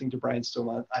be interesting to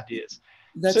brainstorm ideas.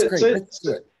 That's great. Let's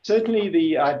do it. Certainly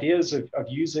the ideas of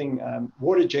using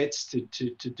water jets to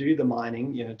do the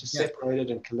mining, to separate it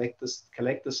and collect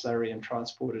the slurry and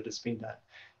transport it has been done.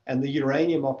 And the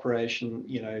uranium operation,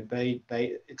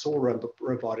 it's all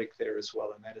robotic there as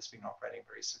well, and that has been operating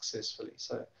very successfully.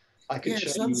 So I could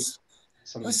show you.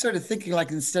 I was sort of thinking,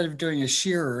 like, instead of doing a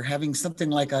shearer, having something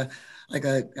like a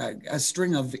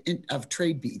string of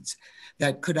trade beads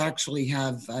that could actually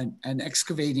have an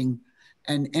excavating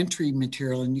and entry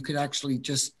material, and you could actually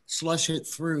just slush it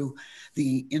through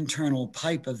the internal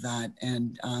pipe of that.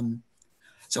 And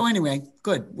so anyway,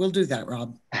 good. We'll do that,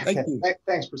 Rob. Thank you.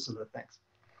 Thanks, Priscilla. Thanks.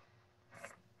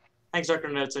 Thanks, Dr.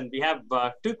 Nelson. We have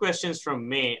 2 questions from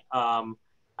May.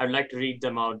 I'd like to read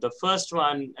them out. The first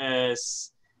one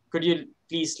is, could you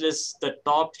please list the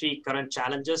top 3 current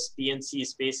challenges PNC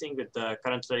is facing with the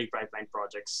current slurry pipeline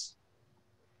projects?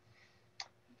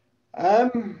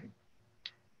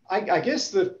 I guess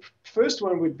the first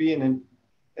one would be an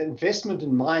investment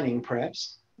in mining,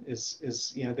 perhaps.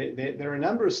 There are a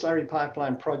number of slurry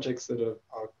pipeline projects that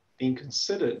are being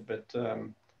considered, but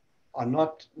are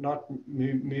not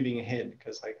moving ahead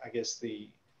because I guess the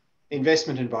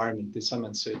investment environment, there's some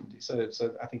uncertainty. So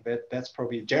I think that's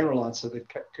probably a general answer that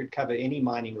could cover any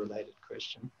mining related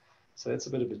question. So that's a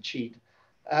bit of a cheat.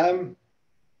 I'm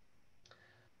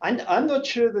not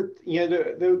sure that,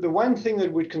 the one thing that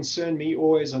would concern me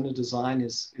always on the design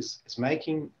is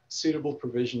making suitable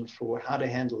provision for how to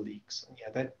handle leaks.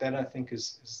 Yeah, that I think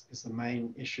is the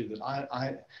main issue that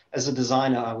I as a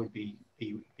designer, I would be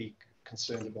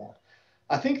concerned about.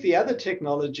 I think the other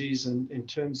technologies in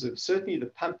terms of certainly the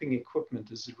pumping equipment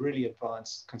has really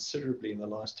advanced considerably in the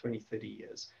last 20, 30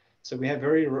 years. So we have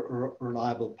very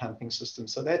reliable pumping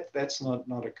systems. So that's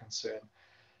not a concern.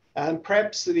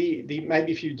 Perhaps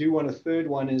maybe if you do want a third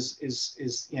one is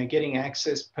getting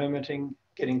access, permitting,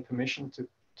 getting permission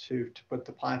to put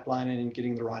the pipeline in and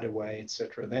getting the right of way,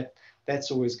 etc.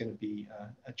 That's always going to be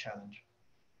a challenge.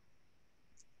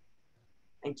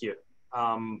 Thank you.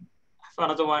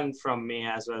 Another one from me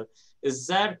as well. Is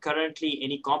there currently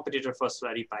any competitor for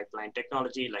slurry pipeline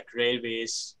technology like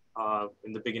railways?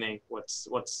 In the beginning, what's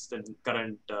the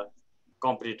current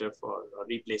competitor for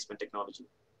replacement technology?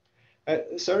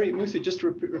 Sorry, Muthu, just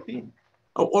repeat.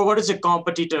 Or what is a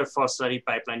competitor for slurry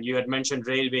pipeline? You had mentioned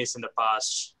railways in the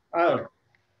past. Oh.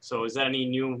 So is there any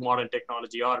new modern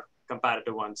technology or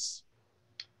comparative ones?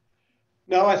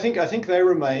 No, I think they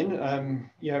remain.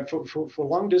 For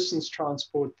long distance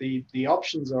transport, the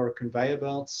options are conveyor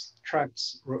belts,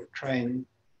 trucks, train,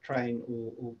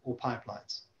 or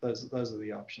pipelines. Those are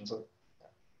the options.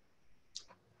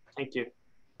 Thank you.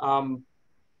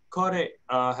 Corey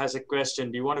has a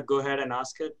question. Do you want to go ahead and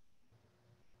ask it?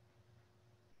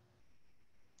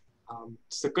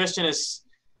 So the question is,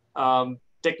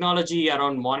 technology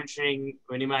around monitoring,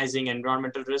 minimizing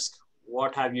environmental risk.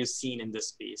 What have you seen in this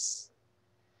space?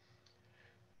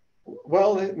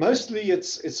 Well, mostly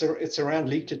it's around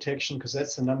leak detection because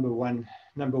that's the number one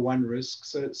risk.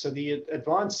 So the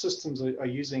advanced systems are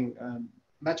using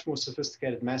much more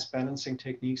sophisticated mass balancing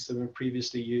techniques than were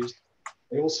previously used.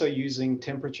 They're also using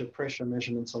temperature pressure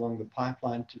measurements along the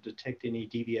pipeline to detect any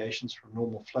deviations from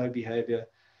normal flow behavior.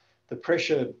 The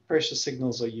pressure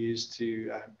signals are used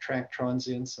to track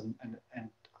transients and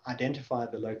identify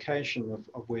the location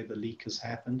of where the leak has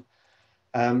happened.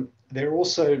 There are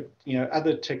also,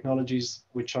 other technologies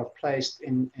which are placed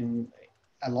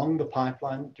along the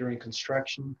pipeline during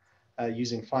construction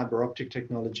using fiber optic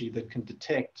technology that can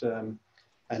detect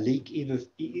a leak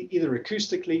either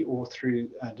acoustically or through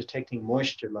detecting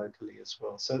moisture locally as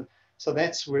well. So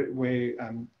that's where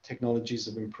technologies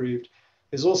have improved.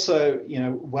 There's also,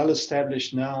 well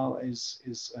established now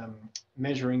is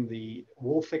measuring the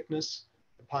wall thickness,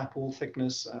 the pipe wall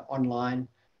thickness online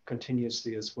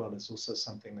continuously as well. It's also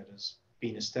something that has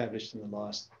been established in the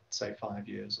last, say, 5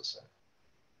 years or so.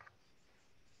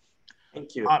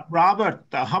 Thank you. Robert,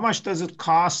 how much does it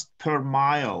cost per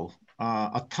mile,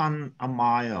 a ton a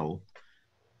mile,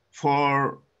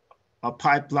 for a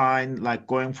pipeline like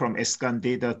going from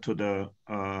Escondida to the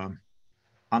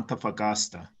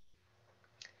Antofagasta?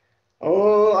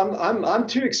 Oh, I'm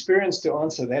too experienced to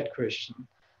answer that question.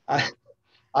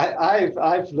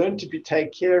 I've learned to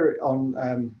take care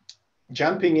on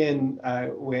jumping in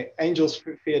where angels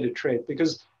fear to tread,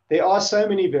 because there are so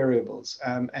many variables,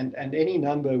 and any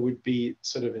number would be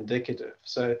sort of indicative.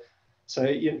 So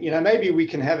maybe we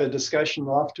can have a discussion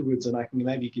afterwards, and I can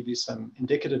maybe give you some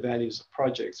indicative values of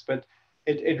projects. But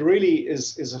it really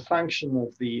is a function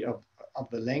of the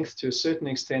length to a certain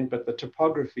extent, but the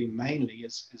topography mainly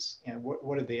is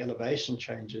what are the elevation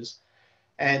changes,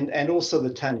 and also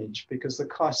the tonnage, because the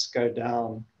costs go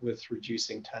down with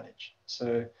reducing tonnage.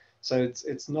 So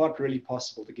it's not really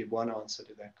possible to give one answer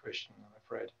to that question, I'm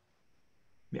afraid.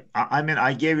 Yeah, I mean,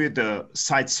 I gave you the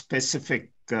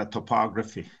site-specific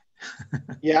topography.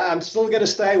 Yeah, I'm still going to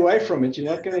stay away from it.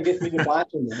 You're not going to get me to buy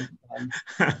from them.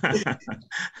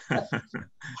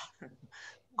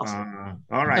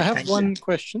 All right. I have one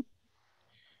question.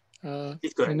 My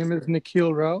name is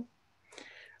Nikhil Rao.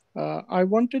 I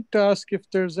wanted to ask if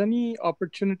there's any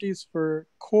opportunities for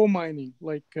co-mining,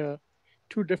 like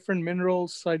two different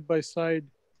minerals side by side,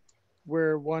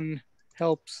 where one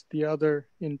helps the other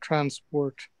in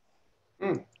transport.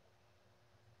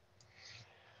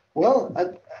 Well,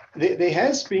 there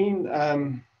has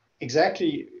been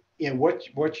exactly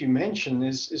what you mentioned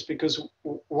is because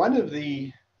one of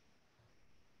the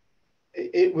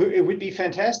it would be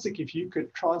fantastic if you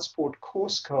could transport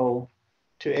coarse coal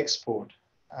to export.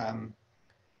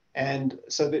 And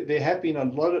so there have been a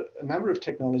number of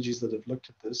technologies that have looked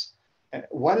at this.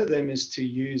 One of them is to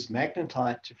use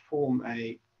magnetite to form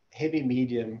a heavy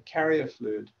medium carrier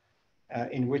fluid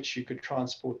in which you could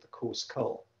transport the coarse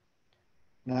coal.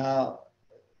 Now,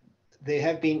 that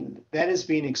has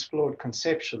been explored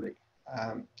conceptually,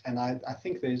 and I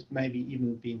think there's maybe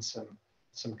even been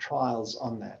some trials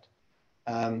on that.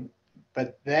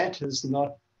 But that has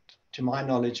not, to my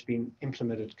knowledge, been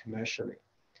implemented commercially.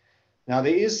 Now,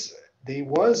 there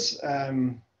was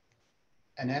an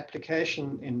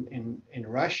application in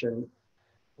Russia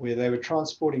where they were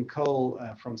transporting coal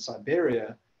from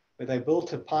Siberia, where they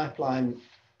built a pipeline,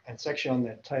 and it's actually on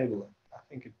that table. I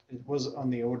think it was on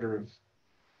the order of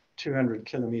 200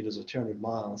 kilometers or 200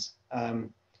 miles.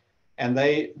 And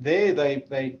they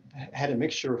had a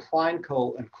mixture of fine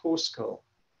coal and coarse coal,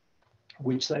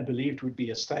 which they believed would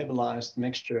be a stabilized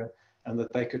mixture and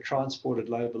that they could transport at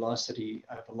low velocity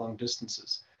over long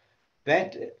distances.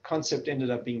 That concept ended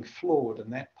up being flawed,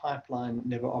 and that pipeline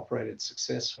never operated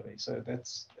successfully. So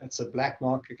that's a black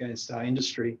mark against our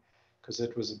industry, because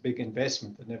it was a big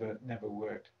investment that never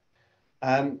worked.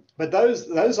 But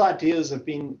those ideas have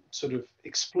been sort of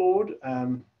explored,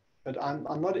 but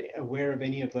I'm not aware of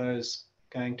any of those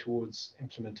going towards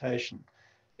implementation.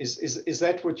 Is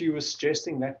that what you were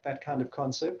suggesting, that kind of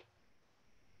concept?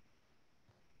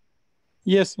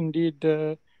 Yes, indeed.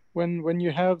 When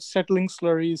you have settling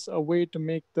slurries, a way to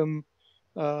make them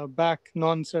back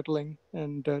non-settling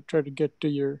and try to get to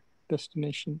your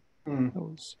destination.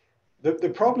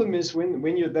 The problem is when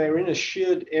they're in a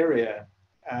sheared area,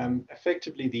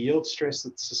 effectively the yield stress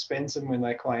that suspends them when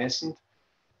they're quiescent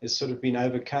has sort of been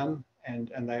overcome, and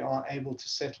they are able to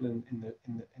settle in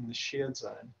the sheared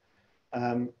zone.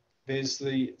 There's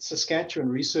the Saskatchewan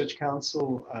Research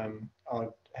Council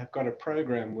have got a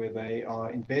program where they are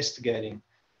investigating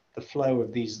the flow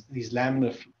of these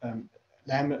laminar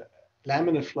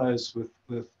flows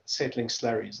with settling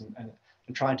slurries and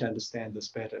trying to understand this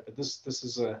better. But this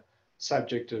is a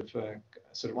subject of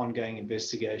sort of ongoing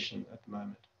investigation at the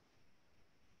moment.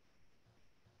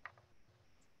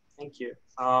 Thank you.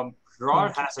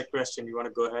 Rod has a question. You want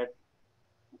to go ahead?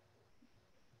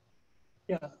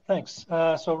 Yeah, thanks.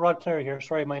 So Rod Clary here.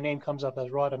 Sorry, my name comes up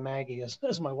as Rod and Maggie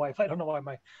as my wife. I don't know why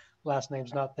my last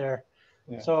name's not there.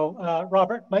 Yeah. So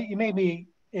Robert, you may be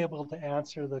able to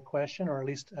answer the question, or at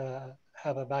least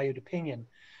have a valued opinion.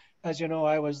 As you know,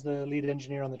 I was the lead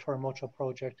engineer on the Toromocho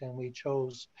project, and we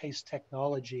chose paste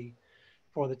technology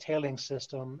for the tailing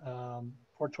system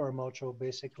for Toromocho,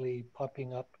 basically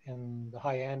pumping up in the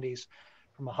high Andes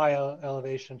from a high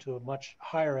elevation to a much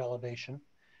higher elevation.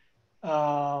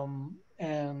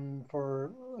 And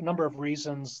for a number of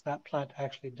reasons, that plant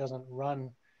actually doesn't run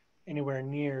anywhere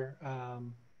near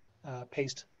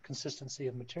paste consistency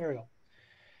of material.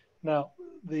 Now,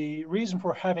 the reason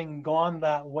for having gone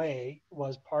that way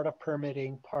was part of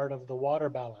permitting, part of the water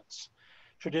balance.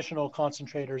 Traditional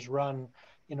concentrators run,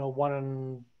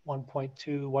 1.2,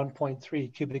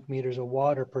 1.3 cubic meters of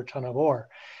water per ton of ore.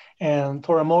 And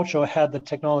Toromocho had the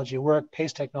technology work,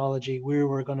 paste technology. We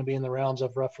were going to be in the realms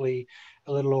of roughly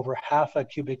a little over half a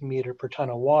cubic meter per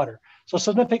ton of water. So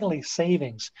significantly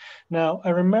savings. Now, I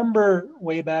remember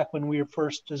way back when we were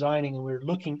first designing and we were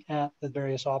looking at the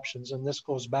various options, and this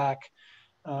goes back,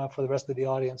 for the rest of the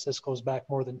audience, this goes back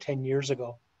more than 10 years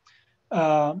ago.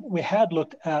 We had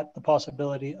looked at the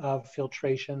possibility of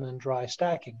filtration and dry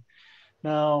stacking.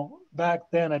 Now,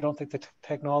 back then, I don't think the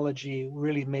technology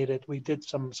really made it. We did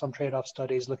some trade-off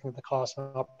studies looking at the costs and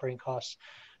operating costs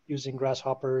using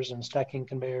grasshoppers and stacking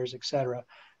conveyors, et cetera.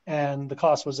 And the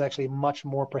cost was actually much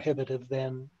more prohibitive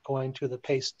than going to the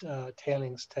paste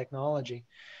tailings technology.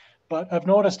 But I've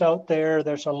noticed out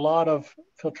there's a lot of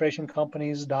filtration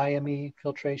companies, Diame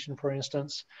Filtration, for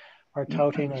instance, are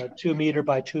touting a 2 meter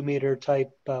by 2 meter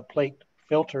type plate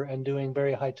filter and doing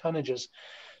very high tonnages.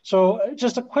 So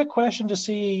just a quick question to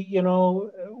see,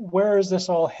 where is this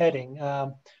all heading?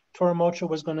 Toromocho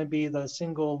was going to be the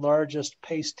single largest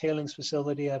paste tailings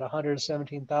facility at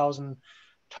 117,000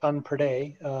 ton per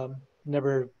day.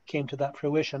 Never came to that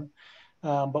fruition.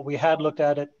 But we had looked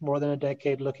at it more than a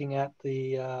decade, looking at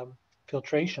the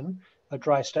filtration,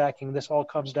 dry stacking. This all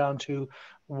comes down to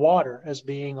water as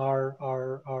being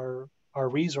our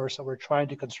resource that we're trying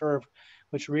to conserve,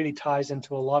 which really ties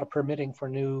into a lot of permitting for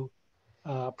new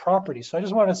property. So I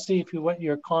just want to see what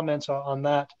your comments are on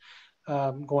that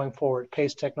going forward,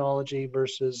 paste technology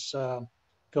versus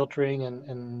filtering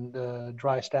and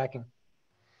dry stacking.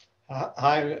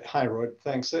 Hi, Rod.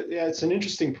 Thanks. Yeah, it's an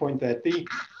interesting point that the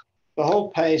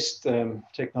whole paste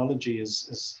technology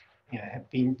is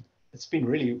it's been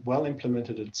really well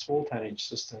implemented at small tonnage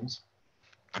systems,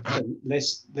 and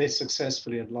less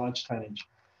successfully at large tonnage.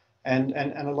 And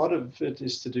a lot of it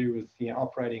is to do with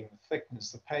operating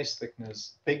thickness, the paste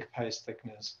thickness, big paste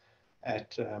thickness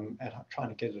at trying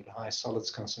to get it at high solids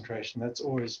concentration. That's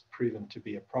always proven to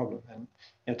be a problem.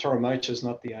 And Toromocho is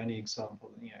not the only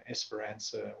example.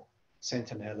 Esperanza,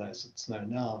 Centinela, as it's known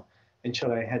now, in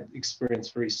Chile had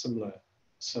experienced very similar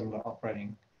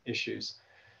operating issues.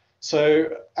 So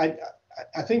I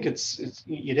think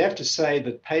you'd have to say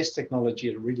that paste technology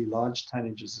at really large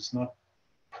tonnages is not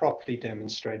properly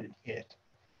demonstrated yet.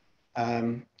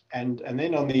 And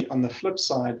then on the flip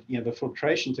side, the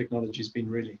filtration technology has been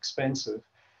really expensive.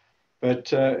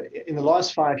 But in the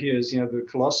last 5 years, the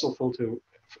colossal filter,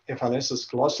 FLS's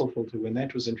colossal filter, when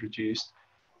that was introduced,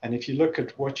 and if you look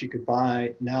at what you could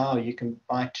buy now, you can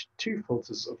buy 2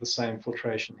 filters of the same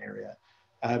filtration area,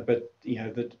 but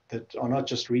that are not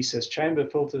just recessed chamber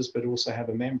filters, but also have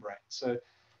a membrane. So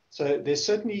there's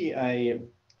certainly a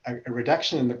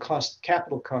reduction in the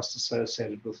capital cost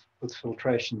associated with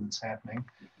filtration that's happening.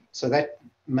 So that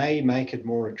may make it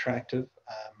more attractive.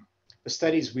 The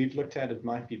studies we've looked at, it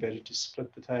might be better to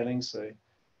split the tailings. So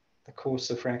the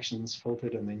coarser fractions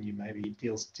filtered, and then you maybe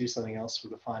do something else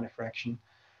with the finer fraction.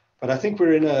 But I think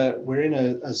we're in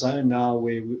a zone now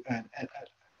where,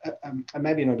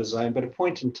 maybe not a zone, but a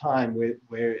point in time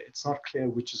where it's not clear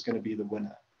which is going to be the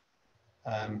winner.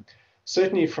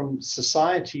 Certainly from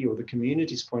society or the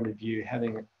community's point of view,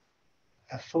 having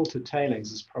a filtered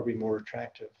tailings is probably more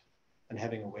attractive than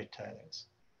having a wet tailings.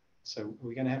 So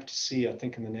we're going to have to see, I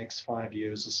think in the next 5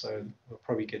 years or so, we'll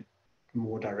probably get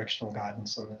more directional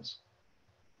guidance on this.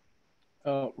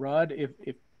 Rod,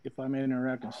 if I may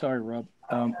interrupt, I'm sorry, Rob.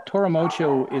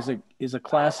 Toromocho is a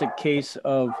classic case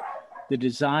of the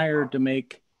desire to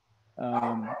make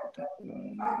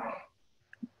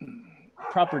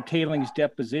proper tailings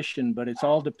deposition, but it's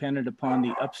all dependent upon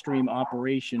the upstream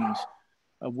operations,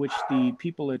 of which the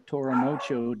people at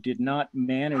Toromocho did not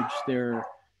manage their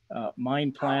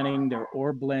mine planning, their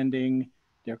ore blending,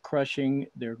 their crushing,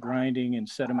 their grinding and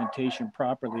sedimentation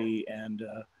properly, and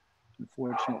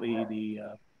unfortunately the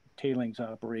tailings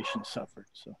operation suffered.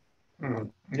 So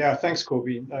yeah, thanks,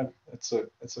 Corby. It's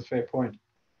a fair point.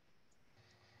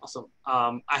 Awesome.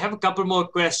 I have a couple more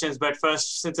questions, but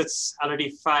first, since it's already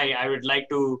 5, I would like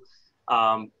to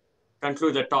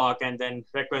conclude the talk and then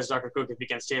request Dr. Cooke if he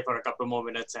can stay for a couple more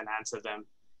minutes and answer them.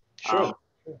 Sure.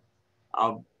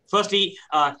 Firstly,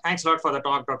 thanks a lot for the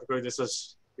talk, Dr. Cooke. This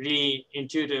was really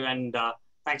intuitive, and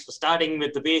thanks for starting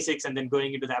with the basics and then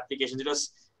going into the applications. It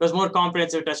was more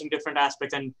comprehensive, touching different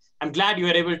aspects, and I'm glad you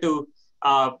were able to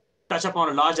touch upon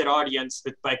a larger audience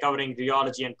by covering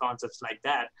rheology and concepts like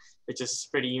that, which is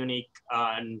pretty unique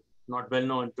and not well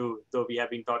known though we have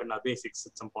been taught in our basics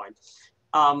at some point.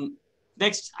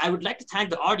 Next, I would like to thank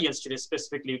the audience today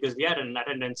specifically because we had an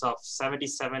attendance of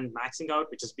 77 maxing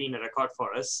out, which has been a record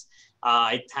for us.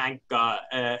 I thank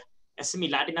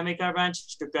SME Latin America branch,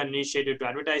 which took an initiative to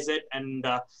advertise it, and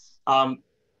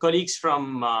colleagues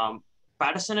from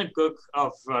Paterson and Cooke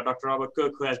of Dr. Robert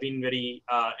Cooke, who has been very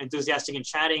enthusiastic in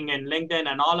sharing, and LinkedIn,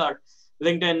 and all our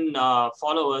LinkedIn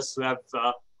followers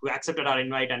who accepted our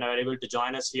invite and are able to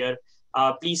join us here.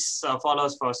 Please follow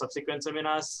us for subsequent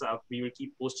seminars. We will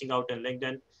keep posting out on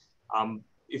LinkedIn.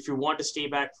 If you want to stay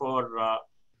back for a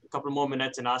couple more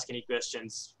minutes and ask any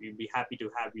questions, we'd be happy to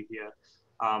have you here.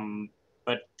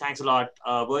 But thanks a lot.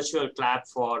 Virtual clap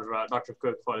for Dr.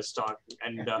 Cooke for his talk,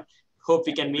 and hope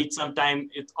we can meet sometime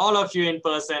with all of you in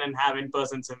person and have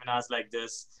in-person seminars like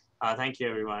this. Thank you,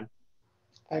 everyone.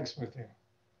 Thanks, Muthu.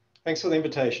 Thanks for the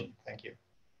invitation. Thank you.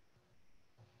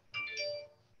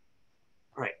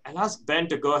 All right, I'll ask Ben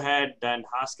to go ahead and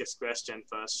ask his question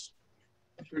first.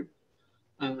 Sure.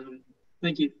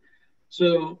 Thank you.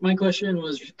 So my question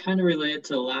was kind of related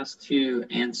to the last 2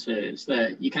 answers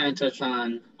that you kind of touched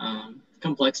on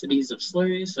complexities of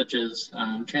slurries, such as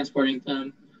transporting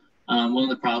them. One of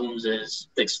the problems is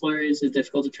thick slurries is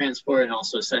difficult to transport, and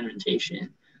also sedimentation.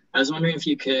 I was wondering if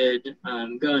you could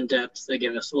go in depth to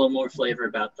give us a little more flavor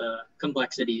about the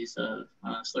complexities of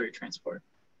slurry transport.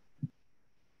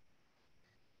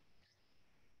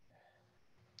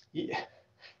 Yeah.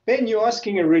 Ben, you're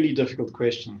asking a really difficult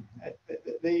question.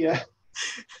 Yeah,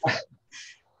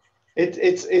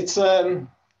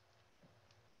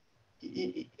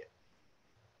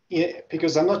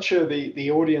 because I'm not sure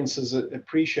the audience's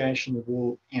appreciation of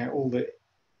all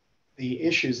the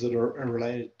issues that are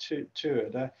related to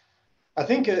it. I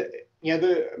think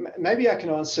maybe I can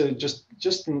answer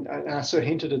just and I sort of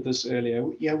hinted at this earlier.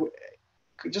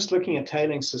 Just looking at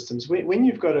tailing systems, when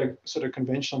you've got a sort of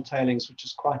conventional tailings, which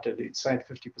is quite dilute, say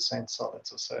 50%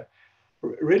 solids or so,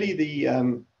 really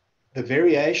the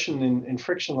variation in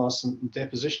friction loss and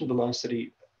deposition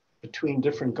velocity between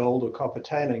different gold or copper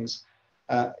tailings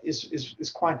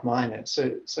is quite minor.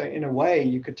 So in a way,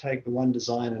 you could take the one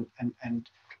design and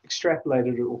extrapolate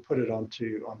it or put it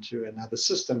onto another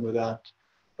system without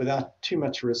too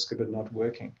much risk of it not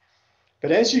working.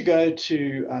 But as you go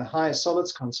to higher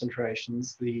solids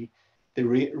concentrations, the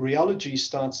rheology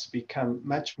starts to become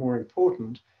much more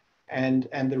important, and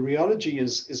the rheology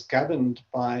is governed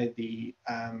by the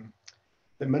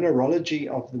mineralogy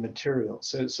of the material.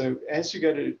 So as you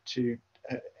go to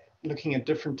looking at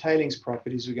different tailings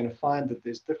properties, we're going to find that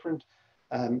there's different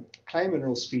clay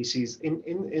mineral species in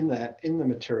the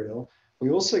material.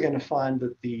 We're also going to find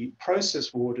that the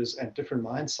process waters at different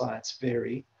mine sites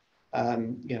vary.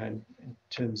 In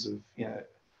terms of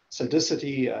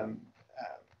acidicity,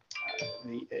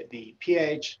 the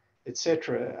pH,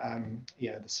 etc.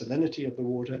 The salinity of the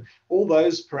water, all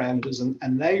those parameters,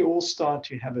 and they all start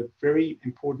to have a very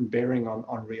important bearing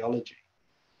on rheology.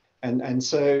 And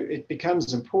so it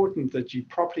becomes important that you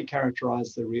properly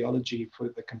characterize the rheology for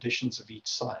the conditions of each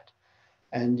site.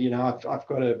 And I've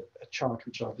got a chart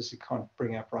which I obviously can't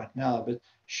bring up right now, but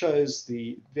shows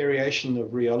the variation of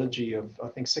rheology of I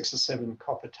think 6 or 7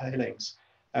 copper tailings,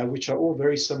 which are all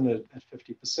very similar at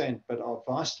 50%, but are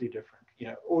vastly different.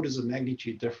 Orders of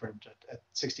magnitude different at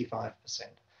 65%.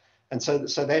 And so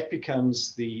that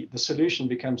becomes the solution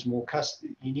becomes more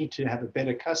custom. You need to have a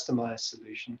better customized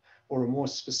solution or a more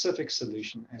specific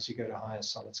solution as you go to higher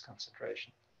solids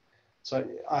concentration. So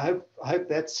I hope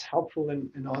that's helpful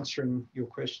in answering your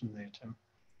question there, Tim.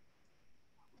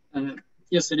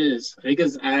 Yes, it is,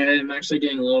 because I'm actually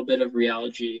doing a little bit of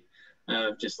rheology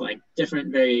of just like different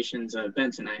variations of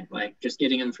bentonite, like just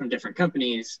getting them from different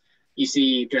companies, you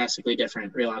see drastically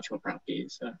different rheological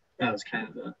properties. So that was kind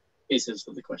of the basis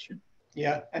of the question.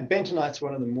 Yeah, and bentonite's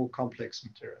one of the more complex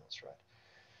materials, right?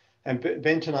 And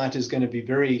bentonite is going to be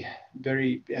very,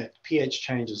 very pH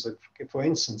changes that, for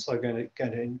instance, are going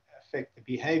to affect the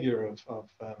behavior of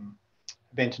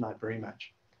bentonite very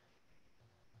much.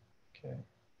 Okay,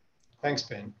 thanks,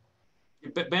 Ben.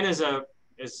 Ben is a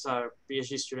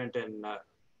PhD student in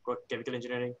chemical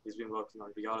engineering. He's been working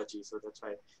on rheology, so that's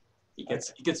why he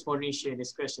gets more niche in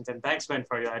his questions. And thanks, Ben,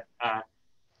 for that.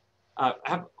 I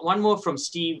have one more from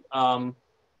Steve.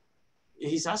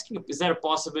 He's asking, is there a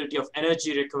possibility of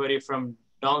energy recovery from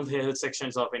downhill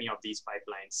sections of any of these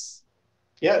pipelines?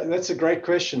 Yeah, that's a great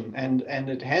question, and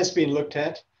it has been looked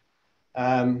at,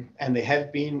 and there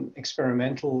have been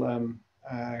experimental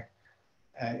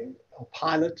or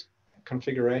pilot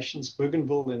configurations.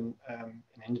 Bougainville in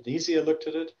Indonesia looked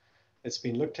at it. It's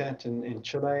been looked at in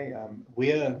Chile.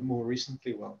 We're more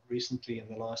recently, recently in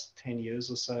the last 10 years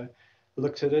or so,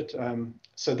 looked at it.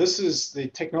 So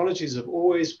the technologies have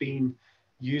always been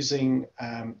using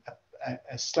a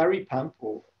slurry pump,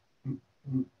 or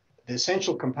the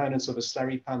essential components of a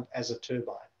slurry pump as a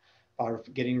turbine, by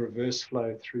getting reverse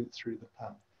flow through the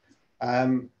pump.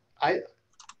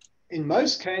 In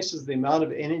most cases, the amount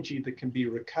of energy that can be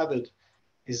recovered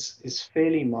is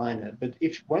fairly minor. But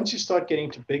once you start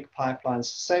getting to big pipelines,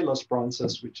 say Los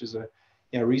Bronces, which is a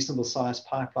reasonable sized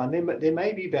pipeline, there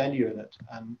may be value in it,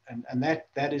 and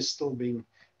that is still being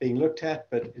looked at.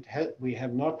 But we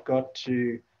have not got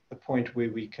to the point where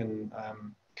we can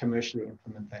commercially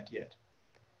implement that yet.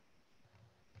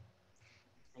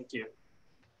 Thank you.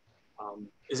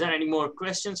 Is there any more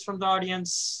questions from the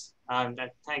audience? And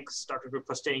thanks, Dr. Cooke,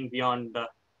 for staying beyond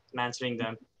and answering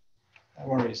them. No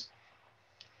worries.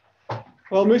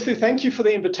 Well, Muthu, thank you for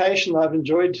the invitation. I've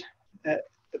enjoyed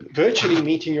virtually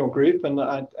meeting your group, and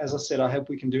as I said, I hope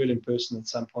we can do it in person at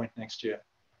some point next year.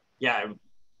 Yeah, I would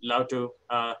love to.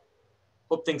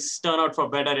 Hope things turn out for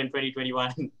better in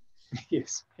 2021.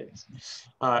 Yes.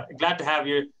 Glad to have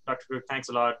you, Dr. Cooke. Thanks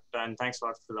a lot, and thanks a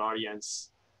lot for the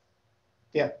audience.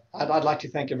 Yeah, I'd like to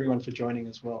thank everyone for joining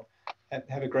as well.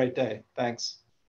 Have a great day. Thanks.